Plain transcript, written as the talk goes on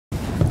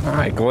All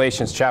right,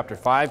 Galatians chapter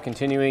 5,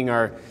 continuing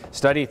our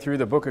study through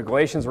the book of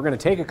Galatians. We're going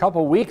to take a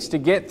couple weeks to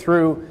get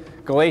through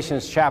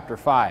Galatians chapter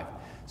 5.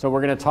 So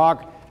we're going to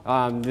talk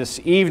this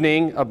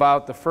evening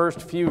about the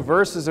first few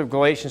verses of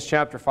Galatians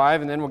chapter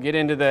 5, and then we'll get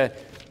into the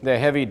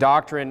heavy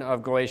doctrine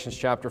of Galatians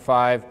chapter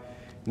 5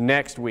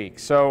 next week.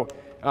 So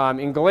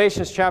in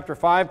Galatians chapter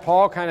 5,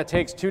 Paul kind of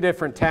takes two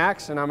different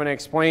tacks, and I'm going to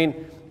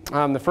explain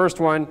the first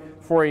one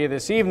for you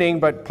this evening.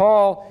 But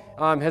Paul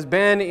has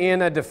been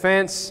in a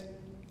defense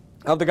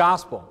of the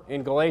gospel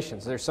in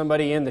Galatians. There's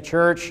somebody in the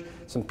church,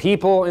 some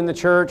people in the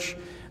church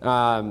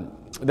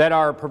that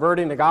are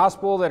perverting the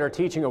gospel, that are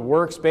teaching a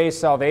works-based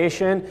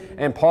salvation,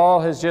 and Paul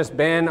has just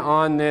been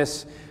on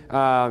this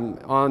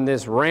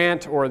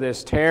rant or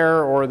this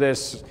tear or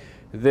this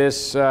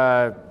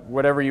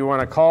whatever you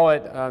want to call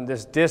it,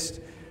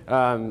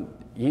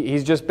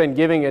 he's just been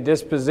giving a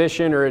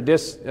disposition or a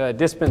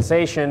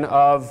dispensation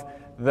of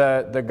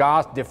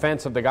the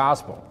defense of the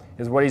gospel,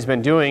 is what he's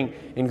been doing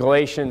in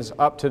Galatians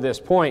up to this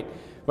point.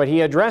 But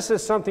he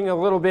addresses something a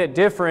little bit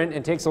different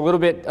and takes a little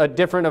bit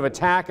different of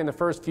attack in the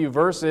first few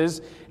verses,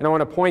 and I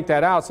want to point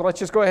that out. So let's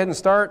just go ahead and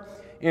start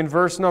in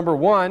verse number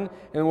 1,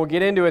 and we'll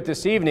get into it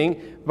this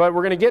evening. But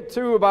we're going to get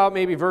through about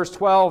maybe verse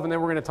 12, and then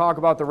we're going to talk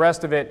about the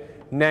rest of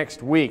it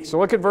next week. So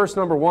look at verse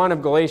number 1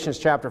 of Galatians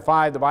chapter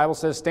 5. The Bible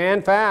says,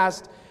 "Stand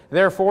fast,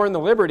 therefore, in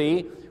the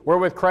liberty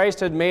wherewith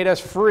Christ had made us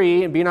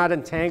free, and be not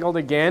entangled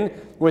again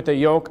with the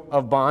yoke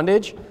of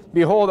bondage.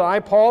 Behold, I,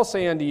 Paul,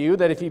 say unto you,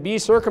 that if ye be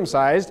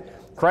circumcised,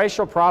 Christ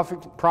shall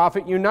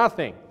profit you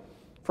nothing.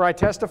 For I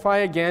testify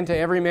again to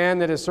every man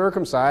that is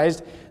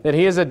circumcised, that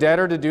he is a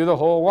debtor to do the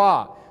whole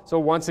law." So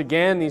once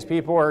again, these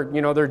people are,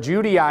 they're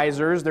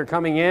Judaizers. They're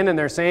coming in and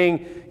they're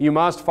saying, you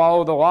must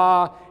follow the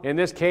law. In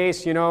this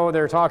case,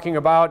 they're talking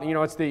about,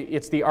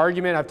 it's the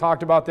argument. I've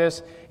talked about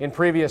this in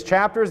previous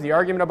chapters. The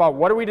argument about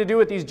what are we to do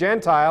with these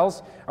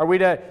Gentiles? Are we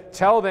to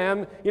tell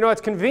them,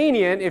 it's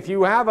convenient if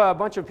you have a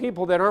bunch of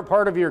people that aren't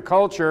part of your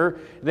culture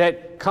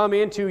that come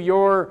into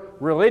your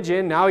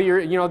religion.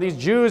 Now these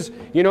Jews,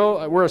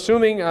 we're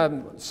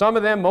assuming some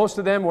of them, most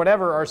of them,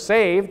 whatever, are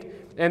saved.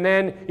 And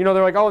then,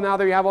 they're like, oh, now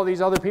that you have all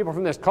these other people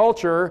from this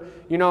culture,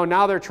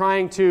 now they're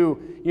trying to,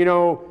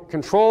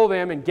 control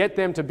them and get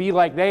them to be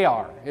like they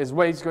are, is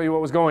basically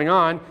what was going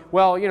on.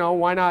 Well,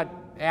 why not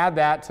add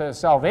that to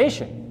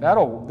salvation?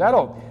 That'll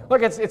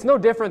look, it's no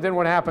different than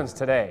what happens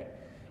today.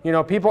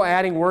 People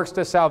adding works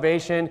to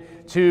salvation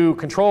to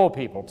control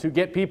people, to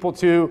get people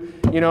to,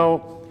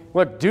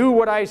 look, do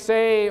what I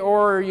say,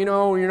 or,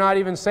 you're not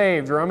even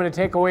saved, or I'm going to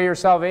take away your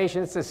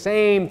salvation. It's the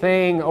same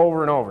thing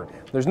over and over.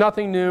 There's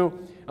nothing new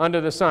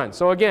under the sun.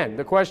 So again,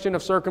 the question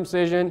of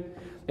circumcision,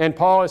 and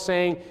Paul is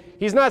saying,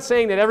 he's not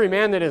saying that every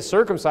man that is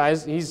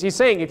circumcised, he's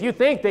saying if you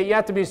think that you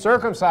have to be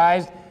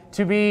circumcised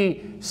to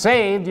be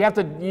saved, you have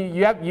to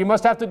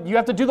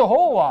do the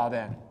whole law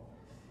then.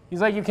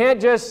 He's like, you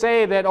can't just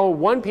say that,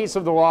 one piece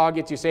of the law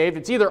gets you saved.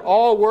 It's either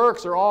all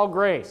works or all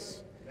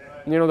grace.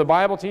 The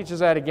Bible teaches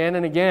that again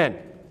and again.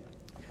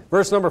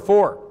 Verse number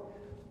 4,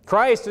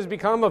 "Christ is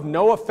become of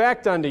no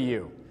effect unto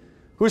you.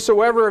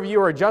 Whosoever of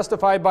you are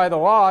justified by the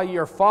law, ye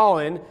are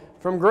fallen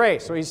from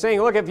grace." So he's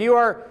saying, look, if you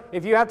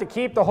have to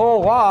keep the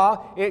whole law,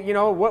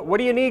 what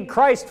do you need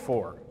Christ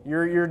for?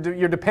 You're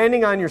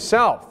depending on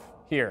yourself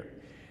here.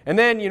 And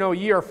then,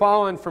 ye are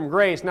fallen from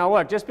grace. Now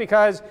look, just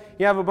because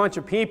you have a bunch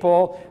of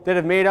people that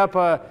have made up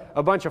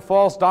a bunch of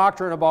false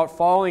doctrine about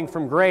falling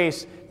from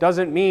grace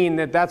doesn't mean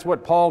that that's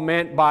what Paul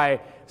meant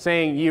by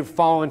saying you've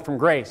fallen from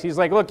grace. He's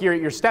like, look,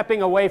 you're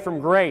stepping away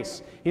from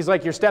grace. He's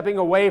like, you're stepping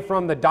away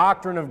from the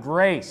doctrine of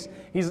grace.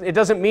 It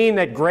doesn't mean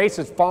that grace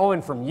has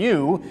fallen from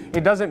you.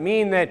 It doesn't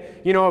mean that,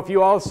 if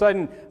you all of a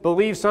sudden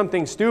believe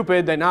something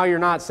stupid, that now you're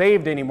not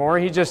saved anymore.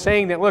 He's just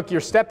saying that, look, you're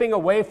stepping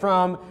away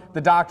from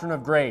the doctrine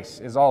of grace,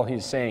 is all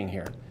he's saying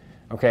here.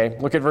 Okay,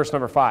 look at verse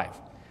number 5.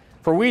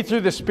 "For we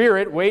through the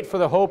Spirit wait for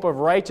the hope of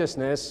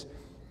righteousness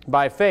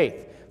by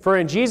faith. For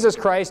in Jesus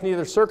Christ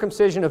neither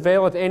circumcision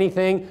availeth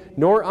anything,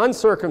 nor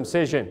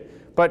uncircumcision,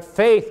 but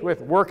faith which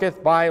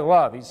worketh by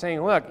love." He's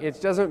saying, look, it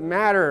doesn't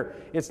matter.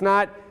 It's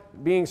not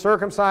being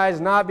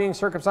circumcised, not being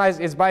circumcised.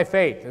 It's by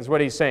faith, is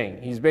what he's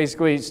saying. He's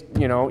basically,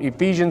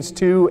 Ephesians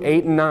 2,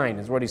 8, and 9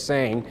 is what he's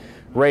saying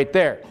right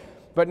there.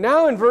 But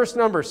now in verse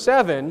number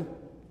 7,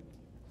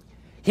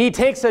 he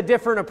takes a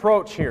different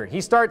approach here.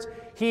 He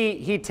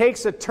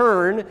takes a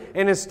turn,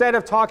 and instead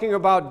of talking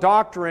about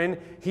doctrine,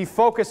 he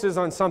focuses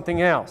on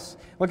something else.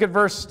 Look at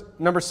verse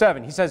number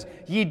 7. He says,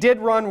 "Ye did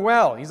run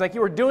well." He's like, you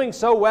were doing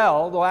so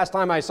well the last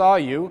time I saw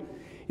you.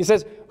 He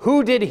says,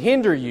 "Who did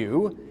hinder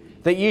you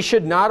that ye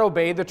should not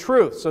obey the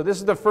truth?" So this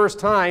is the first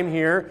time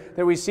here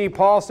that we see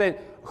Paul saying,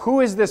 who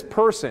is this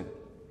person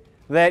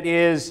that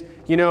is,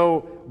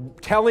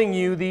 telling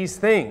you these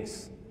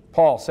things,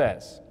 Paul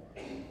says.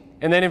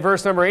 And then in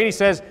verse number 8 he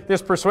says,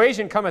 "This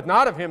persuasion cometh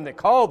not of him that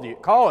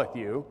calleth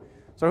you."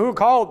 So who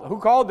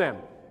called them?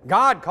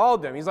 God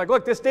called them. He's like,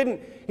 look,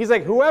 he's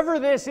like,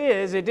 whoever this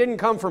is, it didn't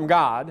come from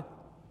God,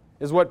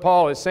 is what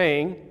Paul is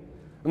saying.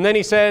 And then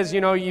he says,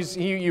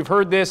 you've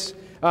heard this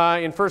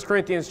in 1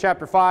 Corinthians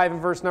chapter 5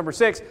 and verse number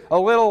 6, a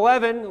little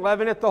leaven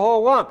leaveneth the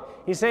whole lump.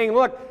 He's saying,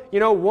 look,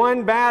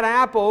 one bad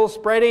apple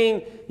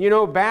spreading,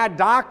 bad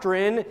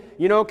doctrine,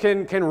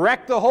 can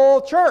wreck the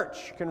whole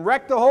church, can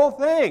wreck the whole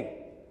thing.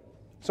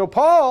 So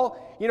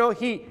Paul,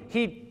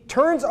 he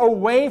turns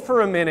away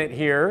for a minute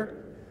here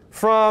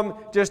from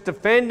just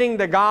defending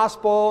the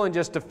gospel and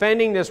just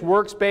defending this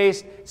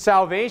works-based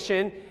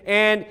salvation,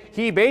 and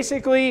he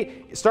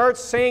basically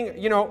starts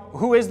saying,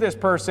 who is this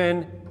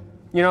person?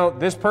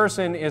 This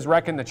person is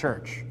wrecking the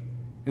church,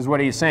 is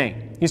what he's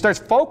saying. He starts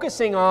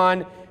focusing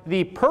on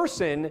the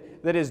person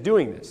that is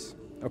doing this,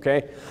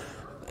 okay?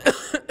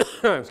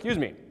 Excuse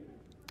me.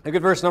 Look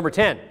at verse number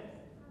 10.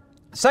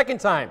 Second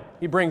time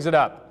he brings it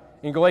up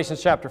in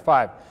Galatians chapter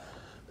 5.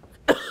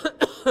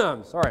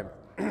 Sorry.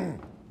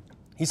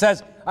 He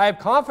says, I have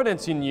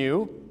confidence in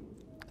you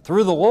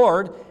through the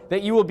Lord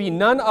that you will be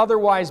none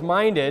otherwise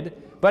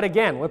minded. But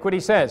again, look what he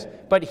says.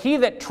 But he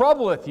that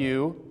troubleth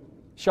you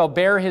shall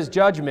bear his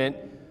judgment,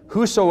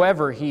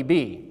 whosoever he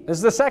be. This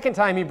is the second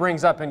time he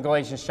brings up in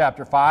Galatians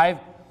chapter 5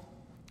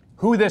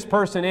 who this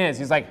person is.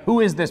 He's like,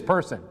 who is this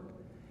person?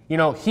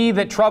 He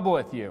that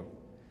troubleth you.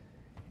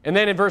 And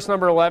then in verse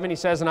number 11 he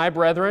says, and I,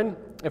 brethren,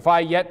 if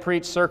I yet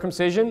preach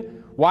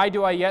circumcision, why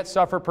do I yet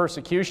suffer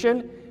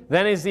persecution?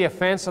 Then is the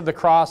offense of the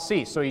cross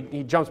ceased. So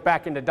he jumps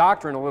back into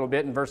doctrine a little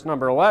bit in verse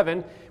number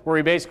 11, where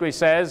he basically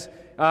says,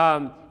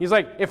 he's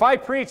like, if I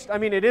preached,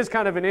 it is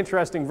kind of an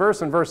interesting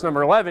verse in verse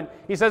number 11.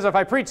 He says, if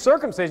I preach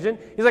circumcision,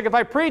 he's like, if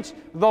I preach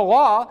the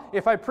law,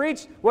 if I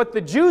preach what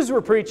the Jews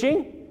were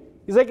preaching,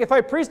 he's like, if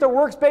I preached a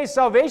works-based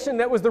salvation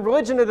that was the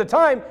religion of the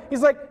time,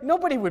 he's like,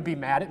 nobody would be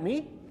mad at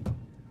me.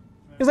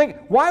 He's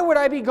like, why would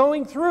I be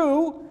going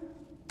through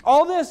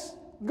all this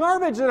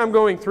garbage that I'm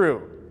going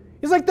through?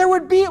 He's like,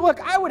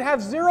 I would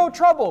have zero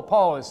trouble,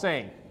 Paul is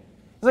saying.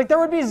 He's like, there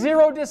would be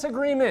zero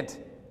disagreement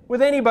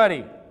with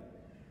anybody.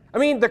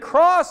 The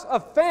cross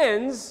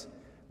offends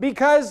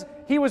because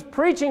he was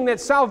preaching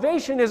that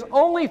salvation is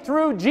only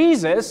through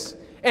Jesus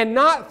and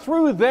not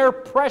through their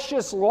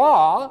precious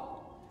law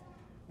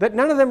that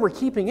none of them were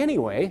keeping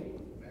anyway,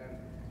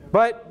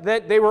 but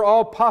that they were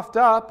all puffed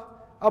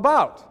up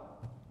about.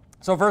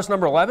 So verse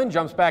number 11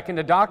 jumps back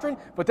into doctrine,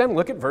 but then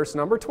look at verse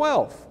number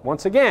 12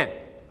 once again.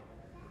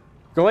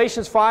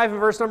 Galatians 5 and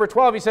verse number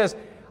 12, he says,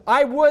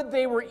 I would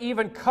they were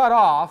even cut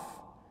off,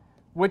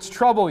 which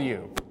trouble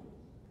you.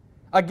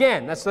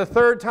 Again, that's the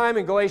third time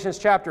in Galatians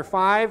chapter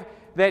 5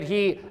 that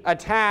he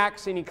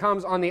attacks and he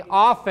comes on the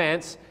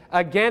offense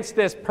against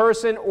this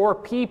person or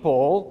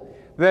people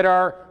that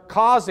are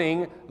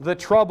causing the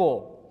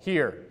trouble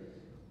here.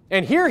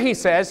 And here he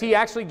says, he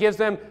actually gives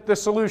them the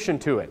solution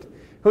to it.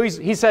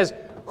 He says,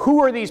 who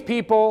are these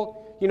people?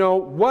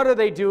 What are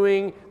they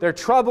doing? They're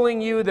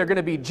troubling you. They're going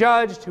to be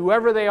judged,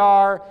 whoever they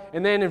are.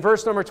 And then in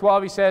verse number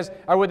 12, he says,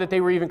 I would that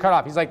they were even cut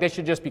off. He's like, they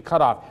should just be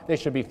cut off. They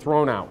should be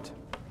thrown out,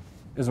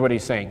 is what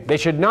he's saying. They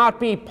should not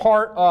be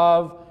part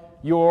of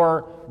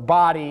your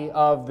body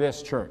of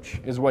this church,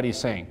 is what he's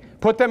saying.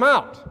 Put them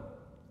out.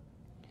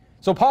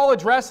 So Paul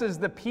addresses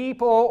the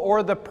people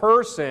or the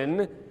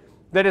person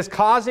that is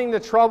causing the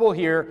trouble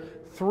here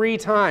 3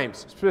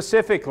 times,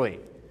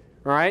 specifically.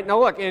 All right? Now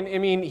look,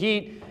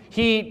 he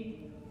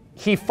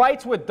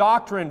fights with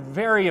doctrine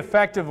very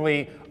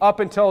effectively up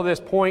until this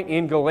point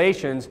in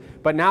Galatians,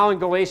 but now in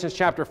Galatians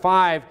chapter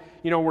 5,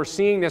 we're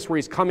seeing this where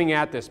he's coming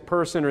at this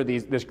person or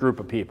this group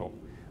of people.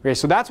 Okay,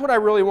 so that's what I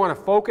really want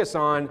to focus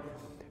on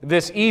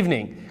this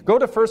evening. Go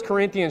to 1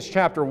 Corinthians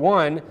chapter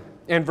 1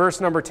 and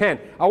verse number 10.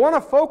 I want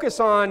to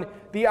focus on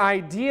the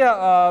idea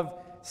of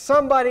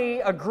somebody,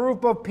 a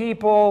group of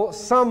people,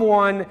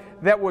 someone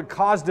that would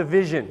cause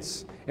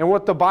divisions, and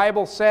what the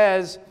Bible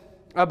says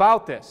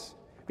about this.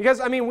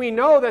 Because, we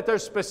know that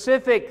there's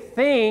specific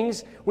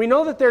things,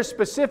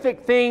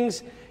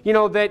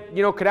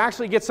 that could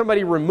actually get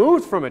somebody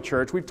removed from a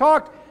church. We've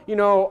talked, a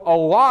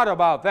lot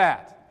about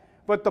that.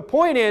 But the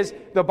point is,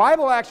 the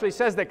Bible actually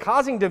says that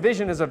causing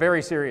division is a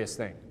very serious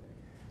thing.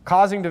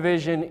 Causing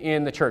division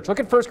in the church. Look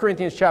at 1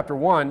 Corinthians chapter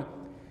 1,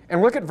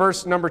 and look at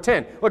verse number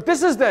 10. Look,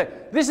 this is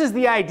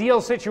the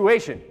ideal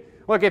situation.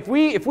 Look, if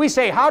we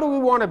say, how do we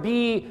want to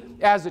be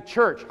as a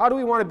church? How do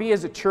we want to be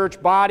as a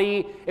church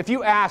body? If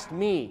you asked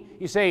me,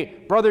 you say,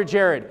 Brother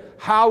Jared,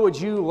 how would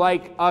you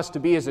like us to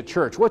be as a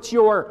church? What's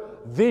your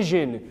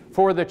vision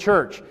for the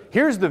church?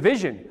 Here's the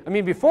vision.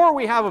 Before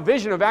we have a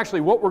vision of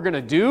actually what we're going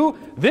to do,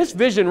 this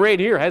vision right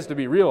here has to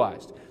be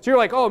realized. So you're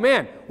like, oh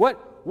man,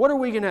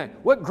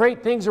 what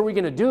great things are we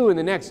going to do in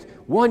the next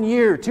 1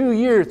 year, 2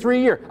 year,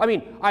 3 year?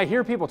 I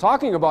hear people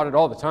talking about it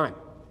all the time.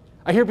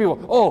 I hear people,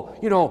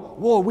 this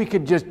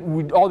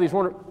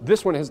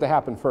one has to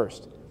happen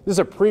first. This is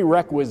a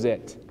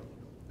prerequisite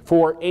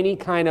for any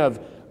kind of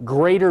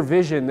greater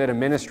vision that a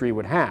ministry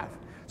would have.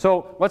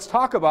 So let's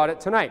talk about it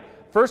tonight.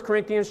 1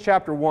 Corinthians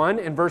chapter 1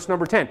 and verse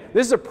number 10.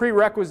 This is a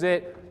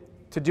prerequisite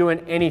to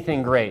doing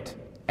anything great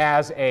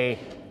as a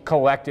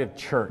collective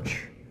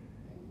church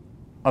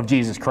of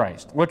Jesus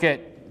Christ. Look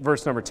at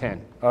verse number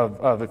 10 of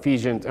 1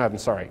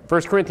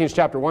 Corinthians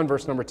chapter 1,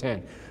 verse number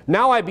 10.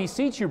 Now I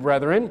beseech you,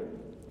 brethren,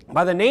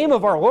 By the name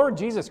of our Lord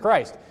Jesus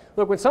Christ.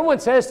 Look, when someone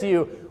says to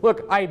you,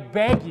 look, I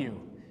beg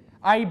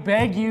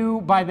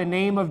you by the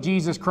name of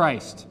Jesus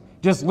Christ.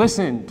 Just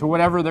listen to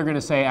whatever they're going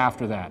to say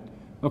after that.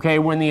 Okay,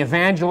 when the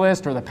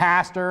evangelist or the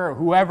pastor or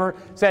whoever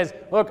says,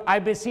 look, I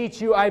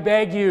beseech you, I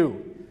beg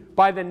you,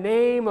 by the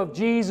name of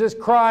Jesus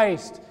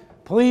Christ,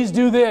 please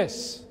do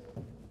this.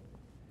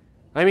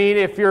 I mean,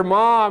 if your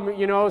mom,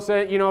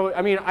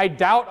 I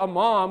doubt a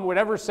mom would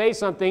ever say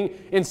something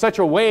in such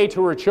a way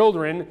to her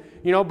children,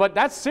 but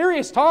that's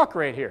serious talk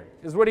right here,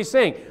 is what he's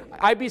saying.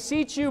 I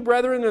beseech you,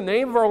 brethren, in the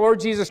name of our Lord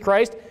Jesus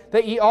Christ,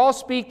 that ye all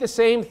speak the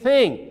same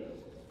thing,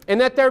 and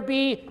that there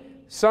be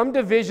some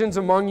divisions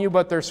among you,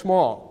 but they're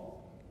small.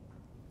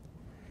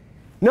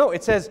 No,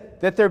 it says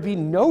that there be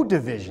no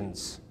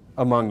divisions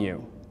among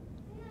you,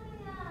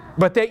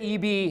 but that ye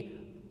be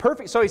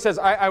perfect. So he says,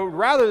 I would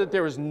rather that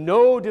there was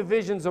no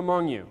divisions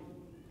among you.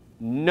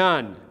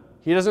 None.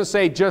 He doesn't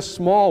say just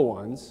small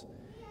ones.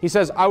 He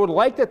says, I would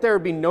like that there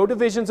would be no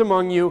divisions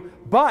among you,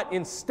 but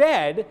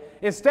instead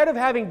of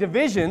having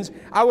divisions,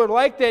 I would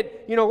like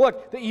that,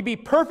 that you be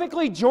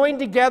perfectly joined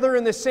together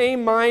in the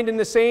same mind and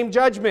the same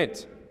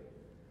judgment.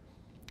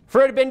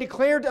 For it had been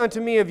declared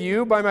unto me of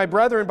you by my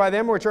brethren, by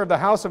them which are of the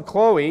house of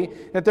Chloe,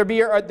 that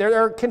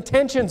there are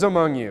contentions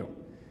among you.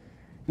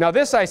 Now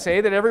this I say,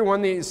 that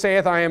everyone that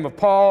saith, I am of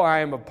Paul, I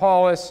am of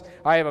Apollos,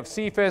 I am of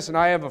Cephas, and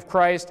I am of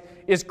Christ,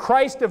 is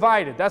Christ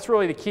divided? That's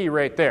really the key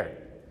right there.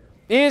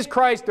 Is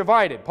Christ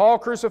divided? Paul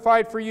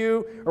crucified for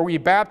you, or were you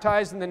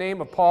baptized in the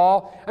name of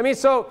Paul?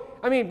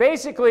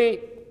 Basically,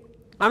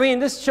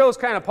 this shows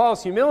kind of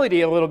Paul's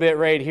humility a little bit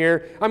right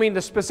here.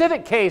 The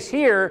specific case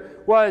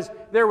here was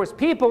there was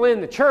people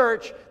in the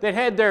church that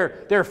had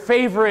their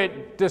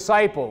favorite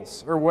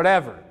disciples or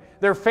whatever,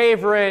 their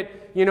favorite,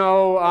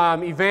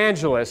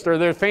 evangelist or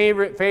their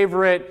favorite,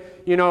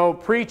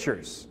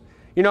 preachers,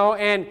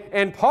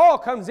 and Paul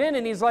comes in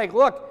and he's like,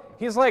 look,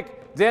 he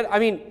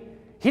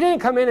didn't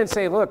come in and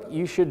say, look,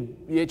 it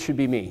should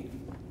be me.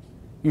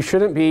 You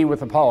shouldn't be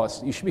with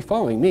Apollos. You should be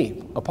following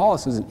me.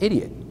 Apollos is an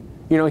idiot.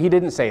 He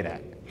didn't say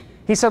that.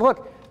 He said,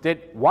 look,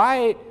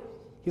 why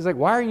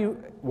are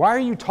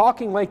you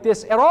talking like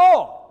this at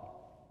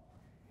all?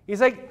 He's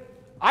like,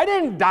 I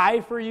didn't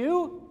die for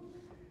you.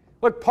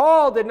 Look,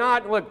 Paul,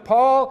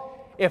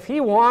 if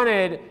he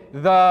wanted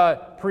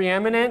the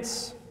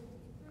preeminence,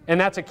 and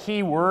that's a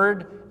key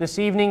word this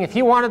evening, if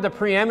he wanted the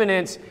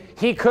preeminence,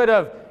 he could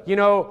have,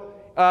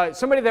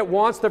 somebody that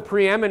wants the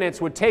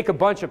preeminence would take a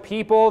bunch of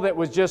people that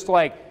was just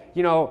like,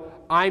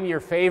 I'm your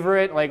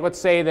favorite. Like, let's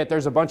say that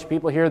there's a bunch of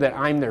people here that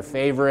I'm their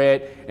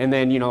favorite, and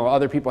then,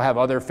 other people have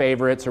other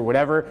favorites or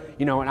whatever,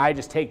 and I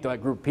just take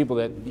that group of people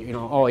that,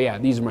 oh yeah,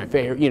 these are my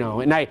favorite,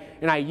 and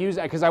I use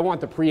that because I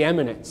want the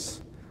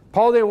preeminence.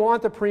 Paul didn't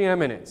want the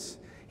preeminence.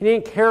 He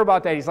didn't care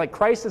about that. He's like,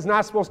 Christ is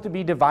not supposed to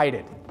be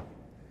divided.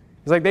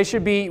 He's like,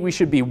 we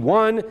should be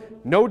one,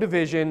 no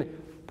division,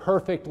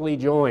 perfectly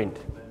joined,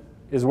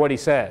 is what he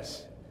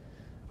says.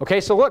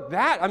 Okay, so look,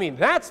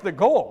 that's the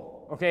goal.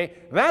 Okay,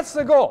 that's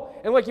the goal.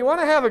 And look, you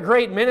want to have a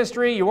great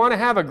ministry, you want to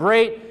have a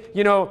great,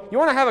 you want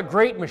to have a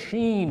great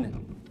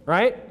machine,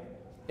 right?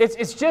 It's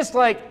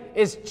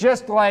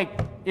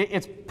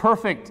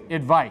perfect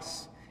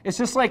advice. It's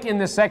just like in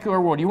the secular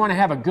world. You want to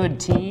have a good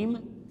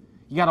team,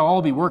 you got to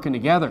all be working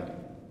together.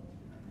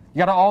 You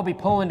got to all be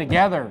pulling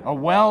together. A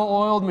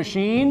well-oiled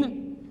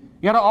machine,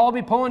 you got to all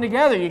be pulling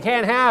together. You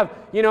can't have,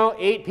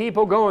 8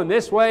 people going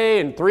this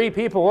way and 3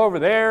 people over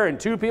there and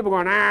 2 people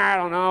going, I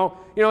don't know.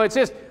 It's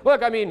just,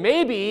 look,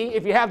 maybe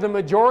if you have the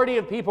majority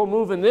of people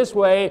moving this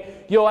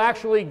way, you'll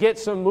actually get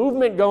some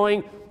movement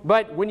going.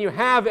 But when you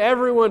have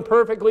everyone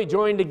perfectly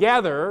joined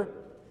together,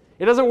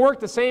 it doesn't work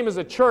the same as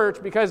a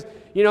church because,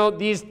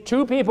 these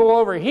 2 people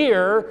over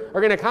here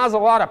are going to cause a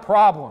lot of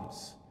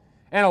problems.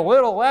 And a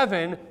little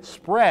leaven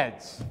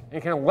spreads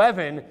and can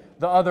leaven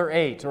the other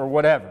 8 or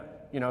whatever.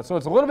 So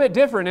it's a little bit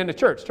different in the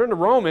church. Turn to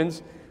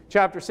Romans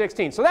chapter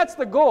 16. So that's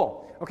the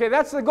goal. Okay,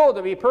 that's the goal,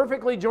 to be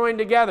perfectly joined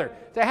together,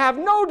 to have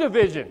no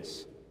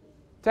divisions.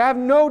 To have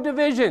no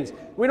divisions.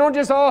 We don't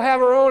just all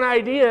have our own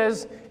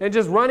ideas and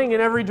just running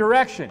in every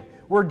direction.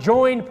 We're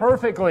joined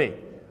perfectly.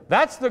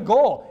 That's the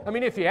goal.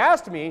 If you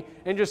asked me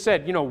and just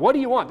said, what do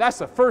you want? That's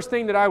the first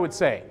thing that I would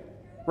say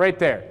right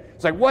there.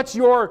 It's like, what's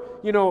your,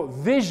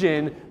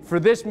 vision for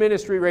this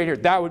ministry right here?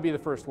 That would be the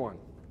first one.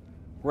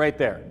 Right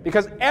there.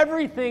 Because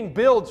everything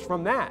builds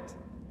from that.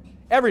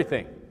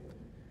 Everything.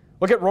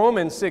 Look at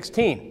Romans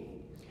 16.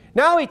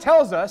 Now he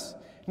tells us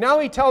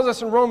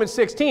in Romans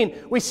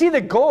 16, we see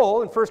the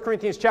goal in 1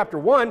 Corinthians chapter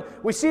 1.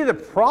 We see the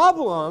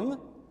problem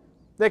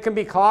that can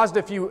be caused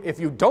if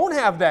you don't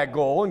have that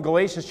goal in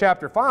Galatians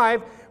chapter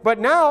 5. But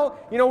now,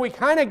 we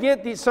kind of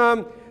get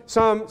some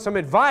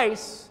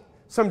advice,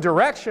 some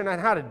direction on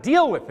how to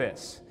deal with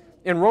this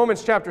in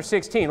Romans chapter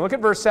 16. Look at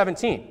verse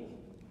 17.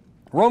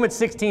 Romans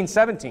 16,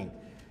 17.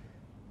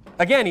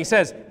 Again, he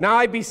says, now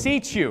I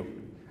beseech you.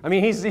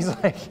 He's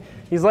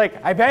like,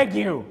 I beg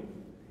you.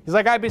 He's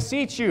like, I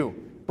beseech you,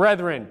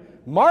 brethren,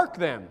 mark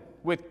them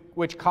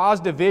which cause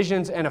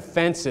divisions and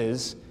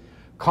offenses,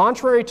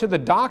 contrary to the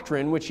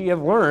doctrine which ye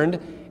have learned,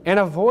 and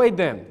avoid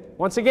them.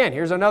 Once again,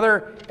 here's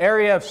another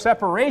area of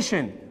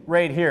separation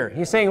right here.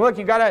 He's saying, look,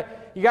 you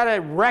gotta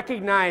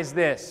recognize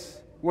this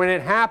when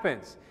it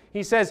happens.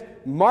 He says,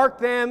 mark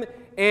them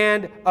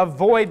and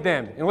avoid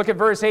them. And look at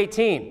verse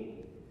 18.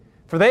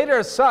 For they that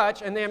are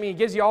such, and he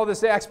gives you all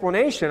this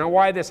explanation on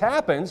why this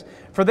happens.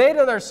 For they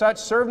that are such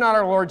serve not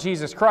our Lord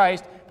Jesus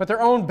Christ, but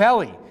their own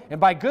belly, and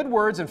by good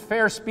words and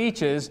fair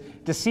speeches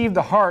deceive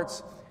the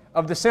hearts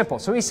of the simple.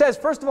 So he says,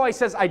 first of all, he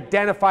says,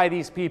 identify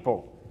these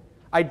people.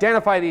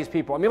 Identify these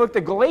people. Look, the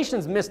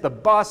Galatians missed the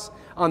bus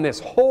on this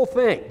whole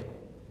thing.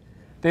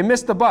 They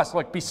missed the bus.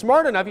 Look, be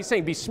smart enough. He's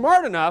saying, be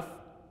smart enough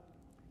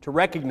to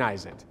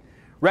recognize it.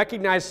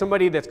 Recognize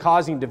somebody that's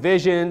causing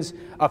divisions,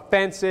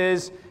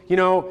 offenses.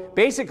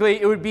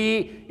 Basically it would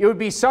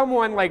be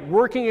someone like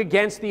working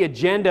against the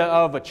agenda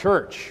of a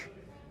church.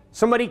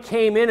 Somebody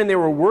came in and they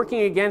were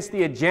working against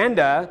the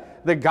agenda,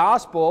 the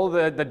gospel,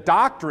 the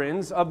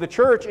doctrines of the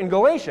church in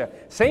Galatia.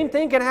 Same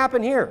thing can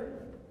happen here.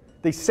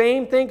 The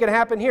same thing can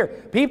happen here.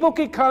 People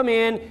could come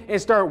in and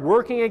start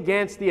working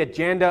against the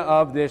agenda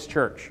of this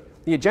church.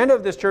 The agenda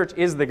of this church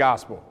is the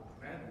gospel,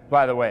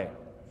 by the way.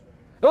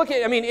 Look,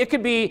 it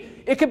could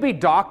be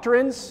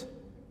doctrines.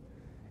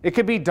 It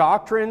could be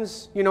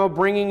doctrines,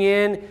 bringing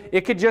in.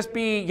 It could just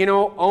be,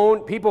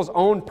 people's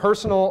own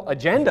personal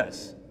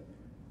agendas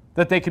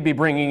that they could be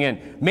bringing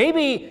in.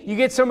 Maybe you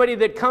get somebody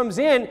that comes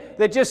in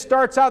that just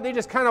starts out, they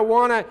just kind of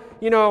want to,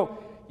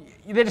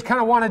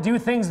 do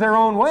things their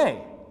own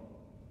way.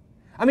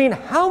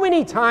 How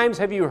many times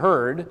have you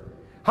heard,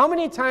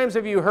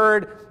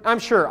 I'm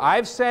sure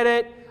I've said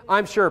it,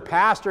 I'm sure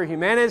Pastor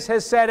Jimenez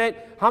has said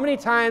it. How many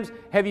times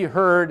have you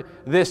heard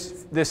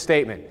this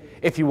statement?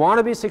 If you want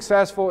to be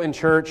successful in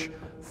church,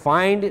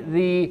 find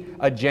the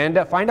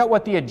agenda. Find out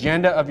what the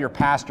agenda of your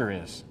pastor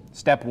is.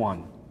 Step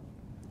one.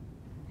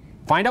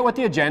 Find out what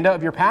the agenda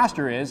of your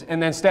pastor is. And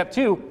then step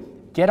two,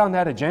 get on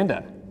that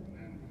agenda.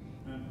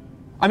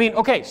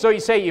 Okay, so you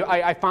say,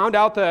 I found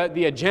out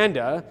the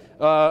agenda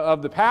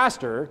of the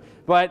pastor,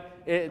 but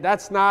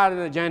that's not an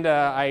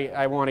agenda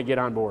I want to get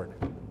on board.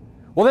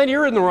 Well, then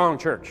you're in the wrong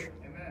church.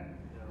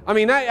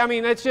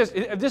 That's just,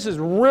 this is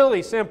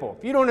really simple.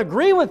 If you don't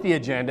agree with the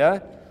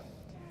agenda,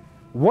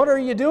 what are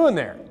you doing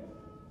there?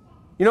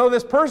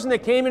 This person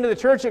that came into the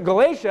church at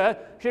Galatia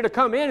should have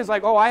come in and is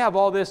like, oh, I have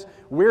all this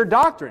weird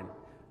doctrine.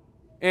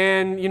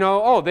 And,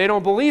 they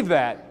don't believe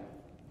that.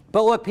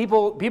 But look,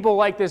 people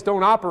like this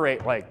don't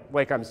operate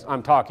like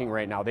I'm talking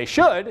right now. They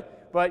should,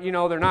 but,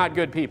 they're not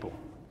good people.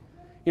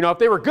 If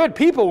they were good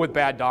people with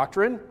bad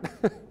doctrine,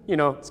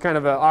 it's kind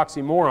of an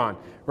oxymoron,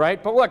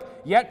 right? But look,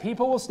 yet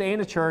people will stay in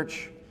the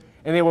church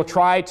and they will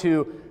try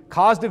to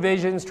cause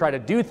divisions, try to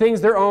do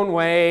things their own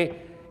way.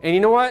 And you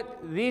know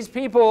what? These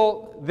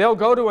people, they'll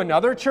go to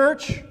another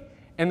church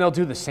and they'll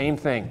do the same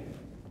thing.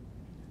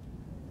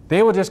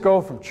 They will just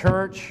go from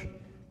church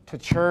to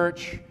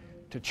church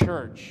to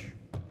church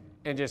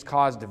and just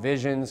cause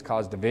divisions,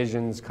 cause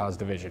divisions, cause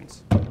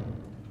divisions.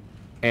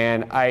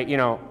 And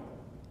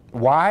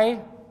why?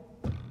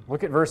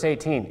 Look at verse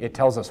 18. It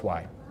tells us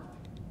why.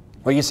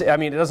 Well, you say,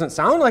 it doesn't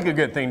sound like a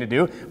good thing to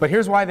do, but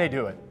here's why they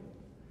do it.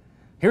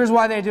 Here's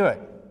why they do it.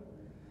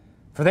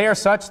 For they are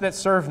such that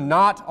serve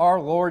not our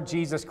Lord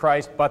Jesus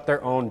Christ, but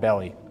their own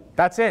belly.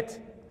 That's it.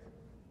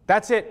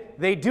 That's it.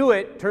 They do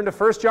it. Turn to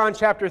 1 John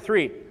chapter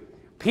 3.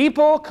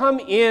 People come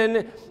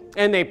in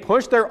and they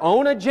push their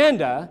own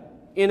agenda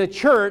in a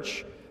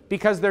church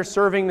because they're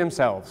serving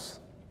themselves.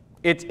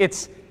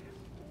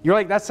 You're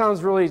like, that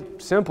sounds really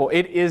simple.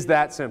 It is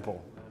that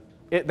simple.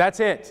 That's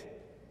it.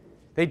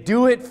 They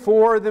do it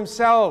for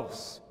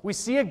themselves. We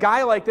see a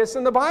guy like this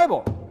in the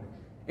Bible.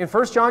 In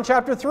 1 John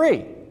chapter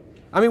 3.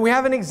 We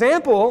have an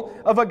example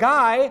of a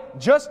guy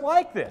just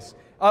like this.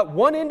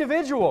 One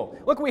individual.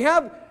 Look, we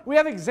have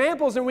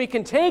examples, and we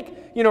can take,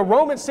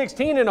 Romans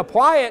 16 and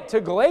apply it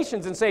to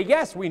Galatians and say,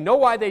 yes, we know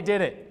why they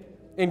did it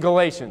in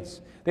Galatians.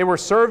 They were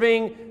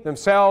serving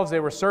themselves. They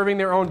were serving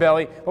their own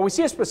belly. But we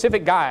see a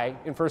specific guy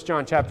in 1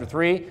 John chapter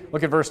 3.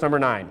 Look at verse number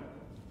 9.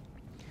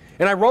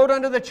 And I wrote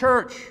unto the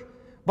church,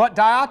 but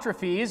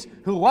Diotrephes,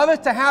 who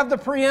loveth to have the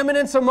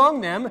preeminence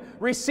among them,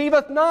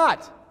 receiveth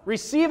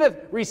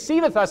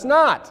us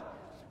not.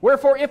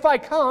 Wherefore, if I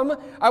come,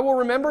 I will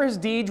remember his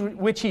deeds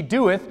which he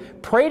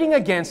doeth, prating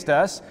against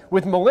us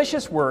with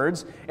malicious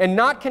words, and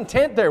not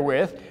content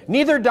therewith,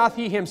 neither doth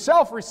he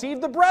himself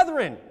receive the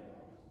brethren,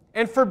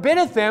 and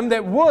forbiddeth them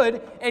that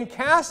would, and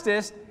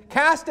casteth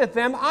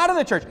them out of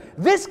the church.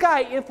 This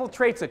guy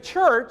infiltrates a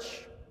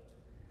church.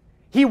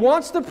 He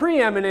wants the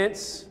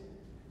preeminence.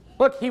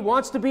 Look, he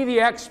wants to be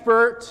the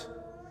expert.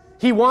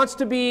 He wants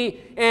to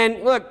be,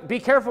 and look, be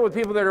careful with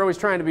people that are always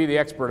trying to be the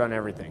expert on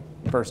everything,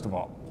 first of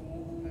all.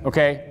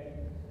 Okay?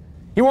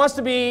 He wants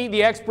to be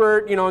the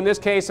expert, in this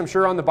case, I'm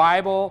sure, on the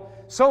Bible,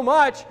 so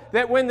much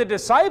that when the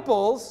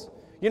disciples,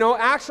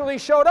 actually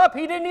showed up,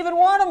 he didn't even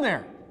want them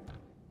there.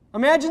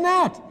 Imagine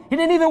that. He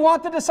didn't even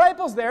want the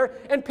disciples there.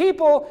 And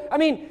people,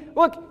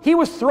 look, he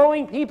was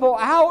throwing people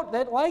out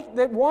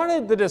that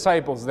wanted the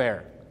disciples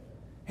there.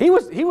 He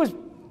was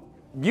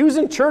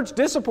using church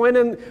discipline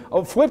and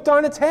flipped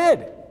on its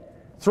head,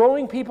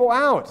 throwing people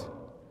out.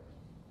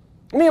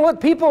 I mean,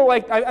 look, people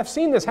like, I've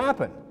seen this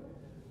happen.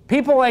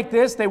 People like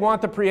this, they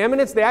want the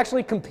preeminence. They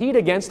actually compete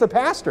against the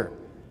pastor.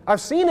 I've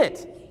seen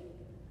it.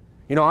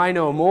 You know, I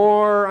know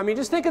more. I mean,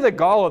 just think of the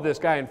gall of this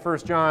guy in 1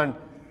 John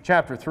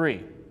chapter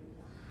 3.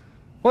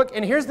 Look,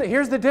 and here's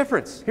the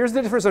difference. Here's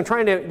the difference I'm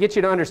trying to get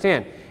you to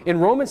understand. In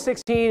Romans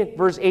 16,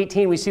 verse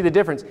 18, we see the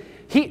difference.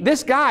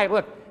 This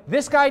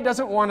guy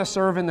doesn't want to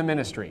serve in the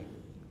ministry.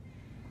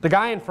 The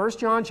guy in 1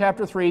 John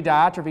chapter 3,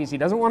 Diotrephes, he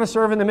doesn't want to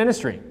serve in the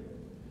ministry.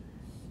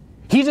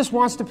 He just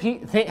wants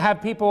to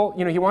have people,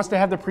 you know, he wants to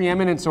have the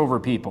preeminence over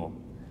people.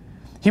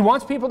 He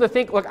wants people to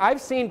think, look,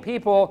 I've seen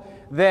people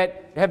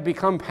that have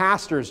become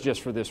pastors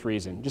just for this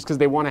reason, just because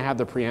they want to have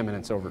the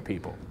preeminence over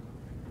people.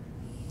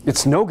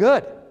 It's no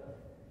good.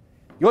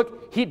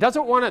 Look,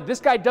 this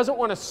guy doesn't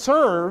want to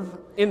serve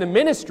in the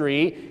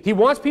ministry. He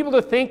wants people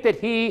to think that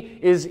he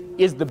is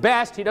the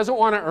best. He doesn't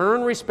want to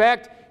earn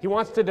respect. He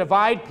wants to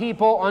divide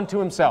people unto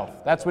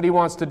himself. That's what he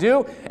wants to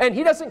do. And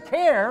he doesn't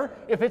care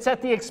if it's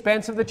at the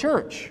expense of the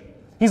church.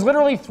 He's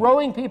literally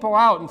throwing people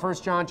out in 1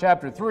 John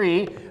chapter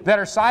 3 that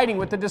are siding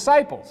with the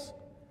disciples.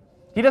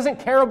 He doesn't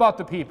care about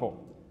the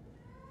people.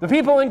 The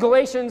people in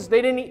Galatians,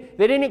 they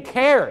didn't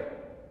care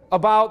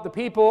about the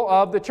people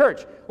of the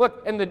church.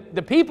 Look, and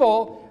the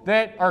people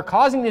that are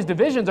causing these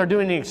divisions are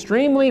doing an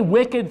extremely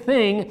wicked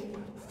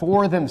thing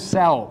for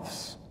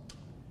themselves.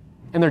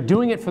 And they're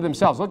doing it for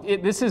themselves. Look,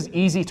 this is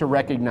easy to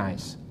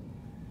recognize,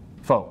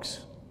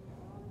 folks.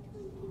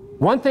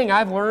 One thing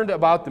I've learned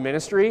about the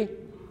ministry,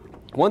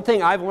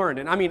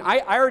 and I mean,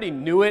 I already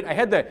knew it. I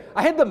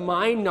had the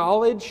mind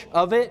knowledge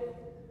of it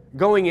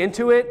going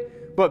into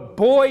it, but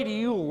boy, do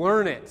you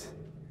learn it.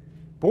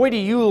 Boy, do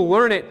you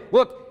learn it.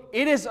 Look,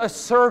 it is a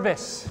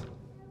service.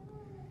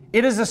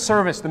 It is a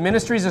service. The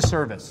ministry is a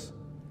service.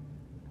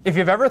 If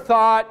you've ever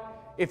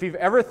thought,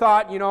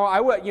 you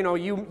know,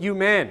 you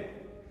men,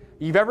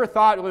 you've ever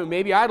thought, well,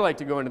 maybe I'd like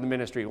to go into the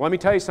ministry. Let me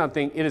tell you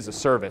something. It is a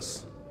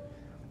service.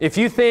 If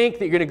you think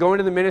that you're going to go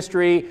into the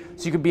ministry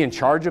so you can be in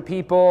charge of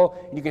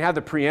people, you can have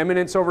the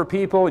preeminence over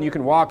people, and you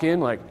can walk in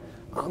like,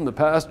 I'm the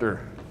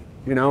pastor,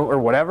 you know, or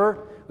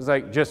whatever, it's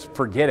like, just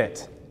forget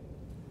it.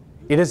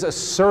 It is a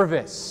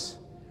service.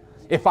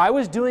 If I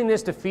was doing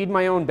this to feed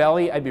my own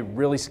belly, I'd be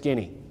really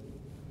skinny.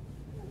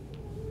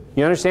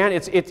 You understand?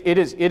 It's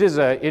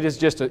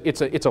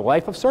a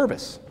life of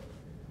service.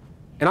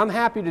 And I'm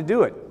happy to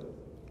do it.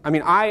 I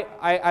mean,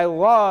 I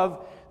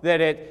love that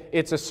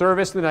it's a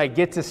service that I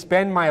get to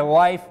spend my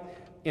life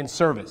in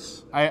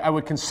service. I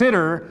would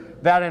consider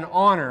that an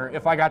honor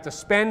if I got to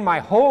spend my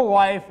whole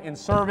life in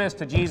service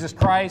to Jesus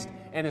Christ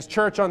and His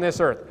church on this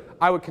earth.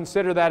 I would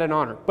consider that an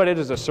honor, but it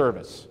is a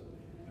service.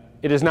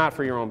 It is not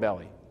for your own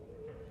belly.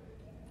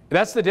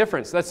 That's the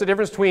difference. That's the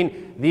difference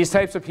between these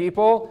types of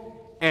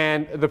people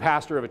and the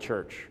pastor of a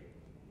church.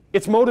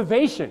 It's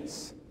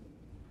motivations.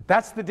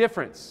 That's the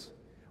difference.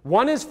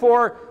 One is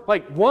for,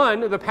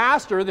 the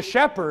pastor, the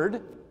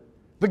shepherd,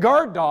 the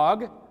guard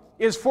dog,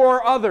 is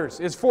for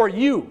others, is for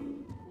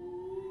you.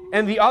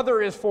 And the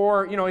other is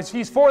for,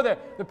 he's for the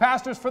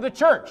pastor's for the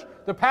church.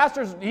 The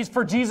pastor's, he's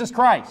for Jesus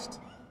Christ.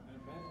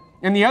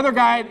 And the other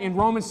guy in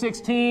Romans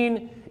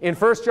 16, in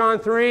 1 John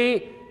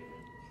 3,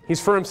 he's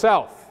for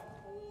himself.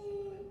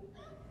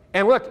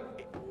 And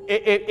look,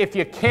 if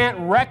you can't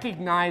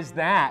recognize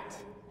that,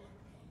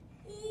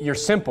 you're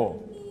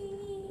simple.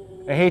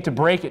 I hate to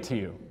break it to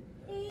you.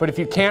 But if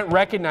you can't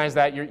recognize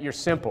that, you're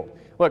simple.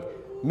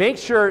 Look, make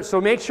sure,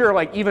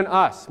 like even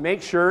us,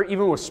 make sure,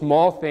 even with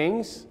small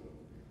things,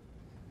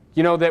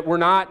 that we're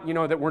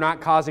not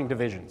causing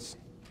divisions.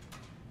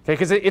 Okay,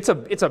 because it's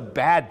a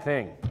bad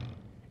thing.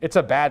 It's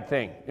a bad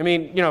thing. I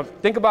mean,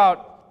 think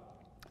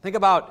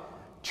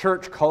about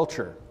church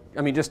culture.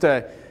 I mean, just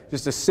a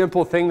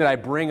simple thing that I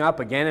bring up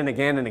again and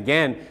again and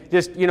again.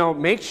 Just,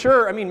 make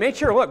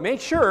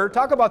sure,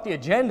 talk about the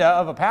agenda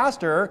of a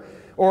pastor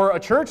or a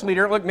church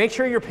leader. Look, make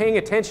sure you're paying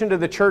attention to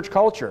the church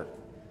culture.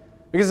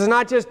 Because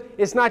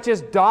it's not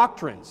just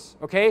doctrines,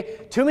 okay?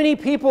 Too many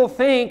people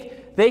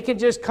think they can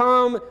just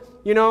come,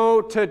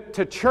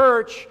 to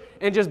church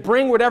and just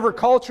bring whatever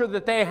culture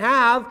that they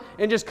have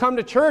and just come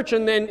to church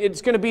and then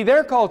it's going to be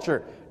their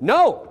culture.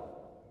 No.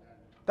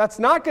 That's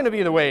not going to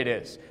be the way it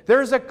is.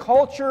 There's a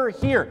culture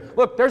here.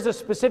 Look, there's a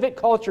specific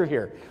culture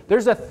here.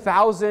 There's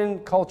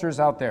 1,000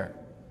 cultures out there.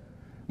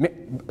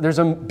 There's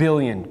 1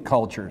 billion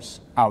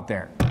cultures out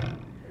there.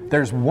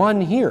 There's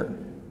one here.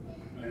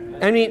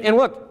 I mean, and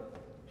look,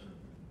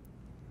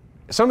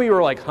 some of you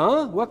are like,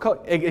 huh?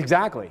 What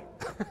exactly?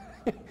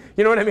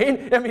 You know what I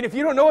mean? I mean, if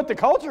you don't know what the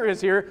culture is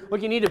here,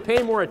 look, you need to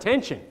pay more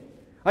attention.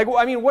 Like,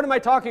 what am I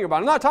talking about?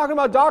 I'm not talking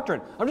about doctrine.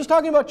 I'm just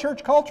talking about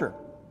church culture.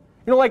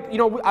 We like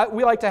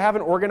to have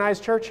an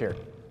organized church here.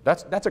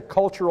 That's a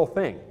cultural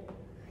thing.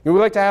 We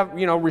like to have,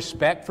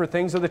 respect for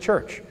things of the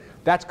church.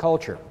 That's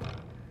culture.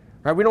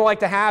 Right? We don't like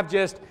to have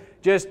just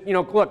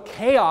look,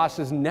 chaos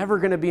is never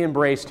going to be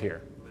embraced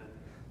here.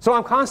 So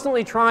I'm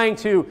constantly trying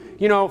to,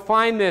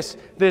 find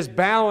this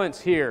balance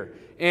here.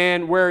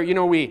 And where, I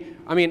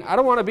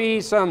don't want to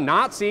be some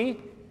Nazi,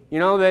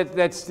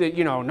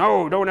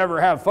 no, don't ever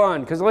have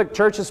fun. Because, look,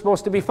 church is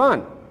supposed to be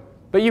fun.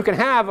 But you can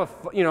have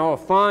a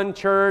fun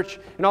church,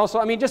 and also,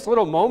 I mean, just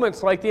little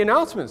moments like the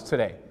announcements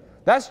today.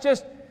 That's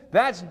just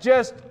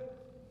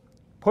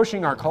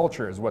pushing our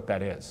culture is what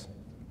that is.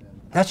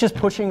 That's just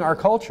pushing our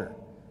culture.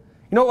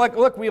 You know, like,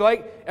 look, we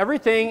like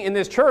everything in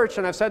this church,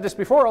 and I've said this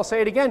before, I'll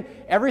say it again,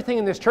 everything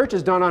in this church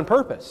is done on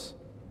purpose.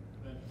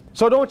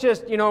 So don't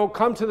just,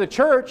 come to the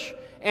church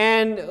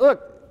and,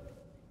 look,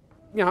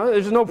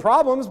 there's no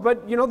problems,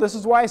 but, this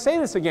is why I say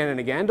this again and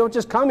again. Don't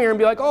just come here and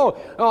be like, oh,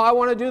 I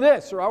want to do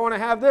this, or I want to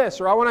have this,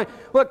 or I want to...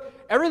 Look,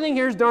 everything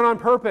here is done on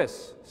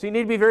purpose. So you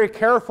need to be very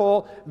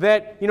careful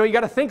that, you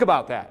got to think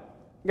about that.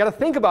 You got to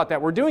think about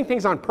that. We're doing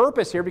things on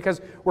purpose here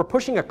because we're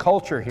pushing a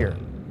culture here.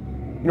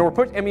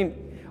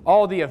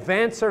 All the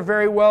events are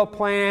very well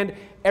planned.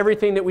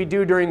 Everything that we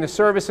do during the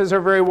services are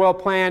very well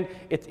planned.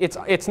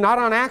 It's not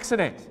on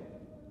accident.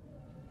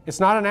 It's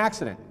not an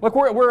accident. Look,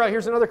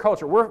 here's another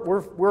culture.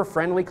 We're a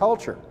friendly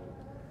culture.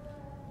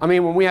 I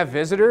mean, when we have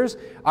visitors,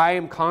 I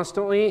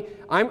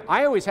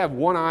always have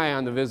one eye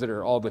on the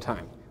visitor all the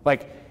time.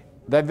 Like,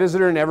 that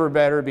visitor never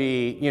better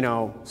be,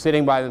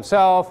 sitting by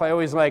themselves. I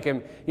always like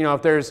him,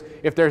 if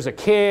there's a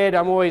kid,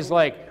 I'm always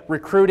like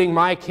recruiting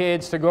my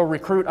kids to go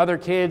recruit other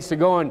kids to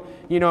go and,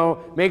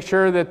 make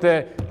sure that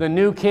the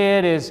new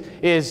kid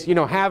is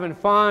having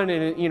fun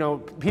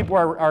and, people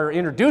are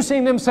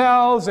introducing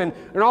themselves and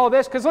all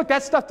this. Because look,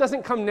 that stuff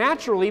doesn't come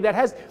naturally.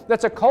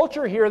 That's a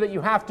culture here that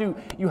you have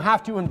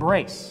to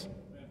embrace.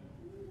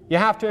 You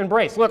have to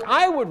embrace. Look,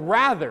 I would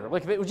rather,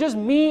 like if it was just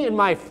me and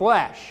my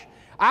flesh,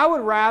 I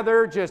would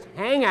rather just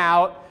hang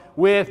out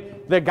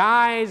with the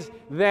guys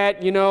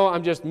that,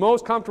 I'm just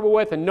most comfortable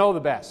with and know the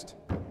best.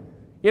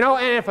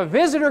 And if a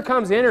visitor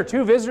comes in or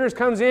two visitors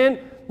comes in,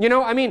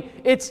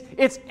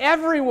 it's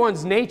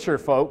everyone's nature,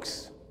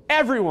 folks.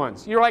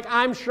 Everyone's. You're like,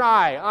 I'm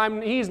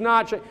shy. He's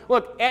not shy.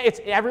 Look, it's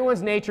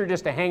everyone's nature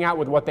just to hang out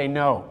with what they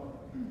know.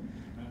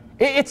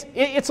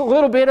 It's a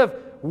little bit of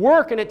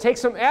work, and it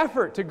takes some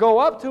effort to go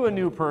up to a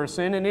new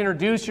person and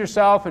introduce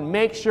yourself and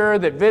make sure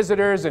that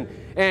visitors and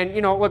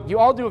look, you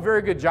all do a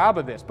very good job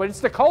of this, but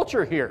it's the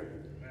culture here.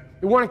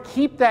 You want to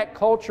keep that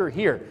culture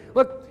here.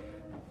 Look,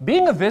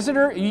 being a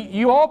visitor,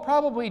 you all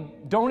probably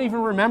don't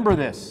even remember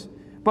this,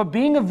 but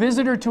being a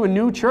visitor to a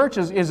new church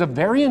is a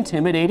very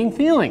intimidating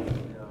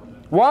feeling.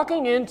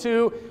 Walking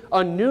into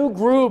a new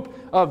group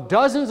of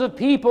dozens of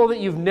people that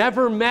you've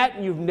never met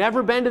and you've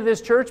never been to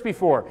this church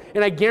before.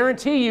 And I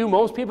guarantee you,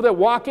 most people that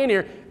walk in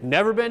here have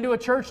never been to a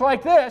church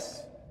like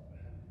this.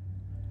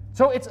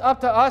 So it's up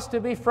to us to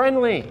be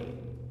friendly.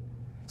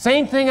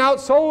 Same thing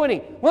out soul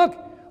winning.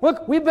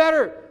 Look,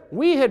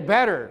 we had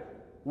better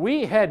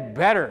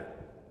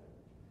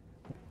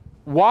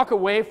walk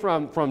away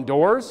from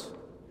doors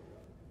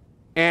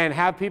and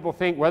have people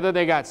think, whether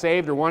they got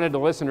saved or wanted to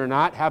listen or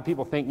not, have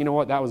people think, you know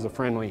what, that was a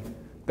friendly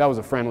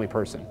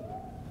person.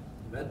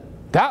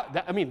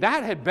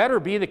 That had better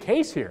be the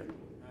case here.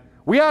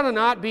 We ought to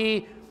not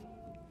be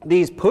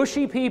these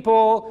pushy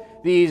people,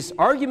 these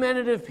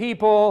argumentative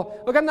people.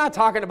 Look, I'm not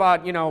talking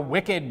about,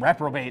 wicked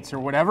reprobates or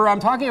whatever. I'm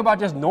talking about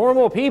just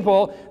normal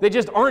people that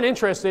just aren't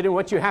interested in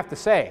what you have to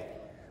say.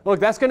 Look,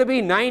 that's going to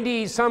be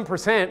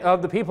 90-some%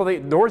 of the people, the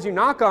doors you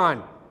knock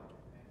on.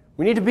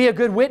 We need to be a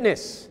good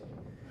witness.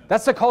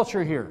 That's the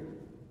culture here.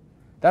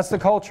 That's the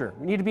culture.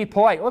 We need to be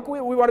polite. Look,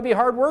 we want to be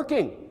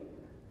hardworking. We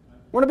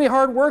want to be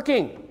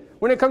hardworking.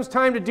 When it comes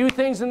time to do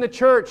things in the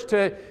church,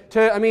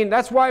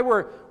 that's why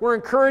we're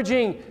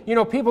encouraging,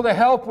 people to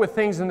help with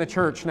things in the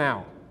church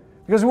now.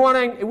 Because we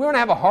want to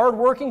have a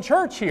hardworking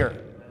church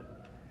here.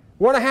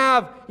 We want to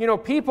have,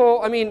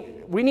 people,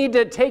 we need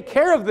to take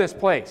care of this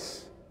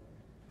place.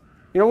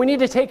 We need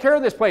to take care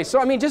of this place.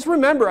 So, just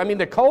remember,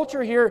 the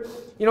culture here,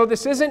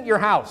 this isn't your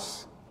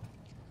house.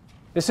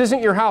 This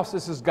isn't your house,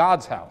 this is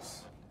God's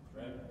house.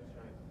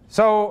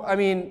 So,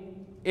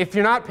 if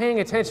you're not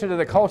paying attention to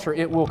the culture,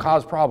 it will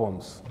cause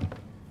problems,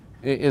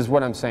 is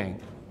what I'm saying.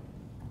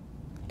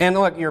 And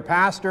look, your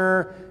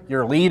pastor,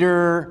 your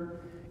leader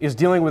is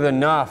dealing with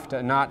enough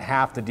to not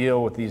have to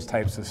deal with these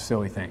types of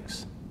silly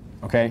things.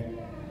 Okay?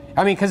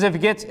 Because if it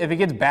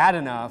gets bad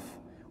enough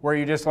where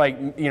you're just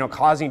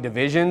causing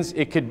divisions,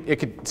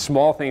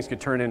 small things could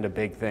turn into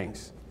big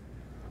things.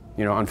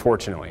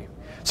 Unfortunately.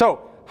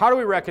 So, how do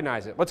we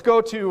recognize it? Let's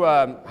go to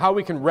how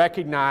we can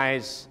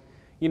recognize,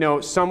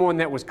 someone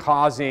that was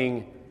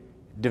causing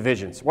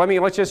divisions. Well,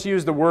 let's just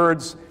use the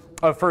words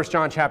of 1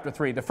 John chapter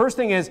 3. The first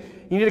thing is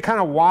you need to kind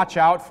of watch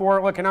out for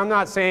it. Look, and I'm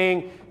not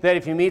saying that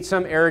if you meet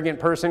some arrogant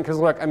person, because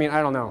look, I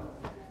don't know.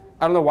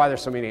 I don't know why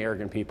there's so many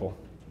arrogant people.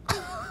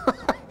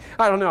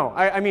 I don't know.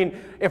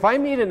 If I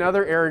meet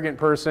another arrogant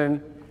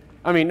person,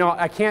 no,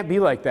 I can't be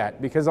like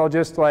that because I'll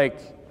just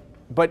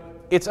but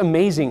it's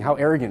amazing how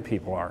arrogant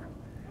people are.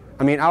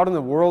 Out in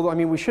the world,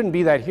 we shouldn't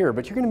be that here,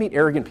 but you're going to meet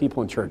arrogant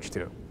people in church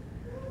too,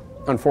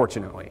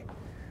 unfortunately.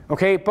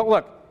 Okay, but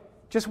look,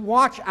 just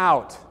watch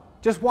out.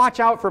 Just watch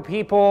out for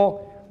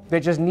people that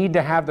just need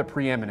to have the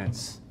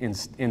preeminence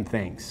in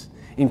things.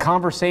 In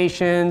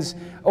conversations,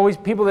 always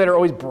people that are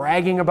always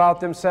bragging about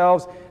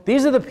themselves.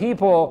 These are the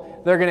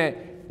people that are going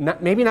to,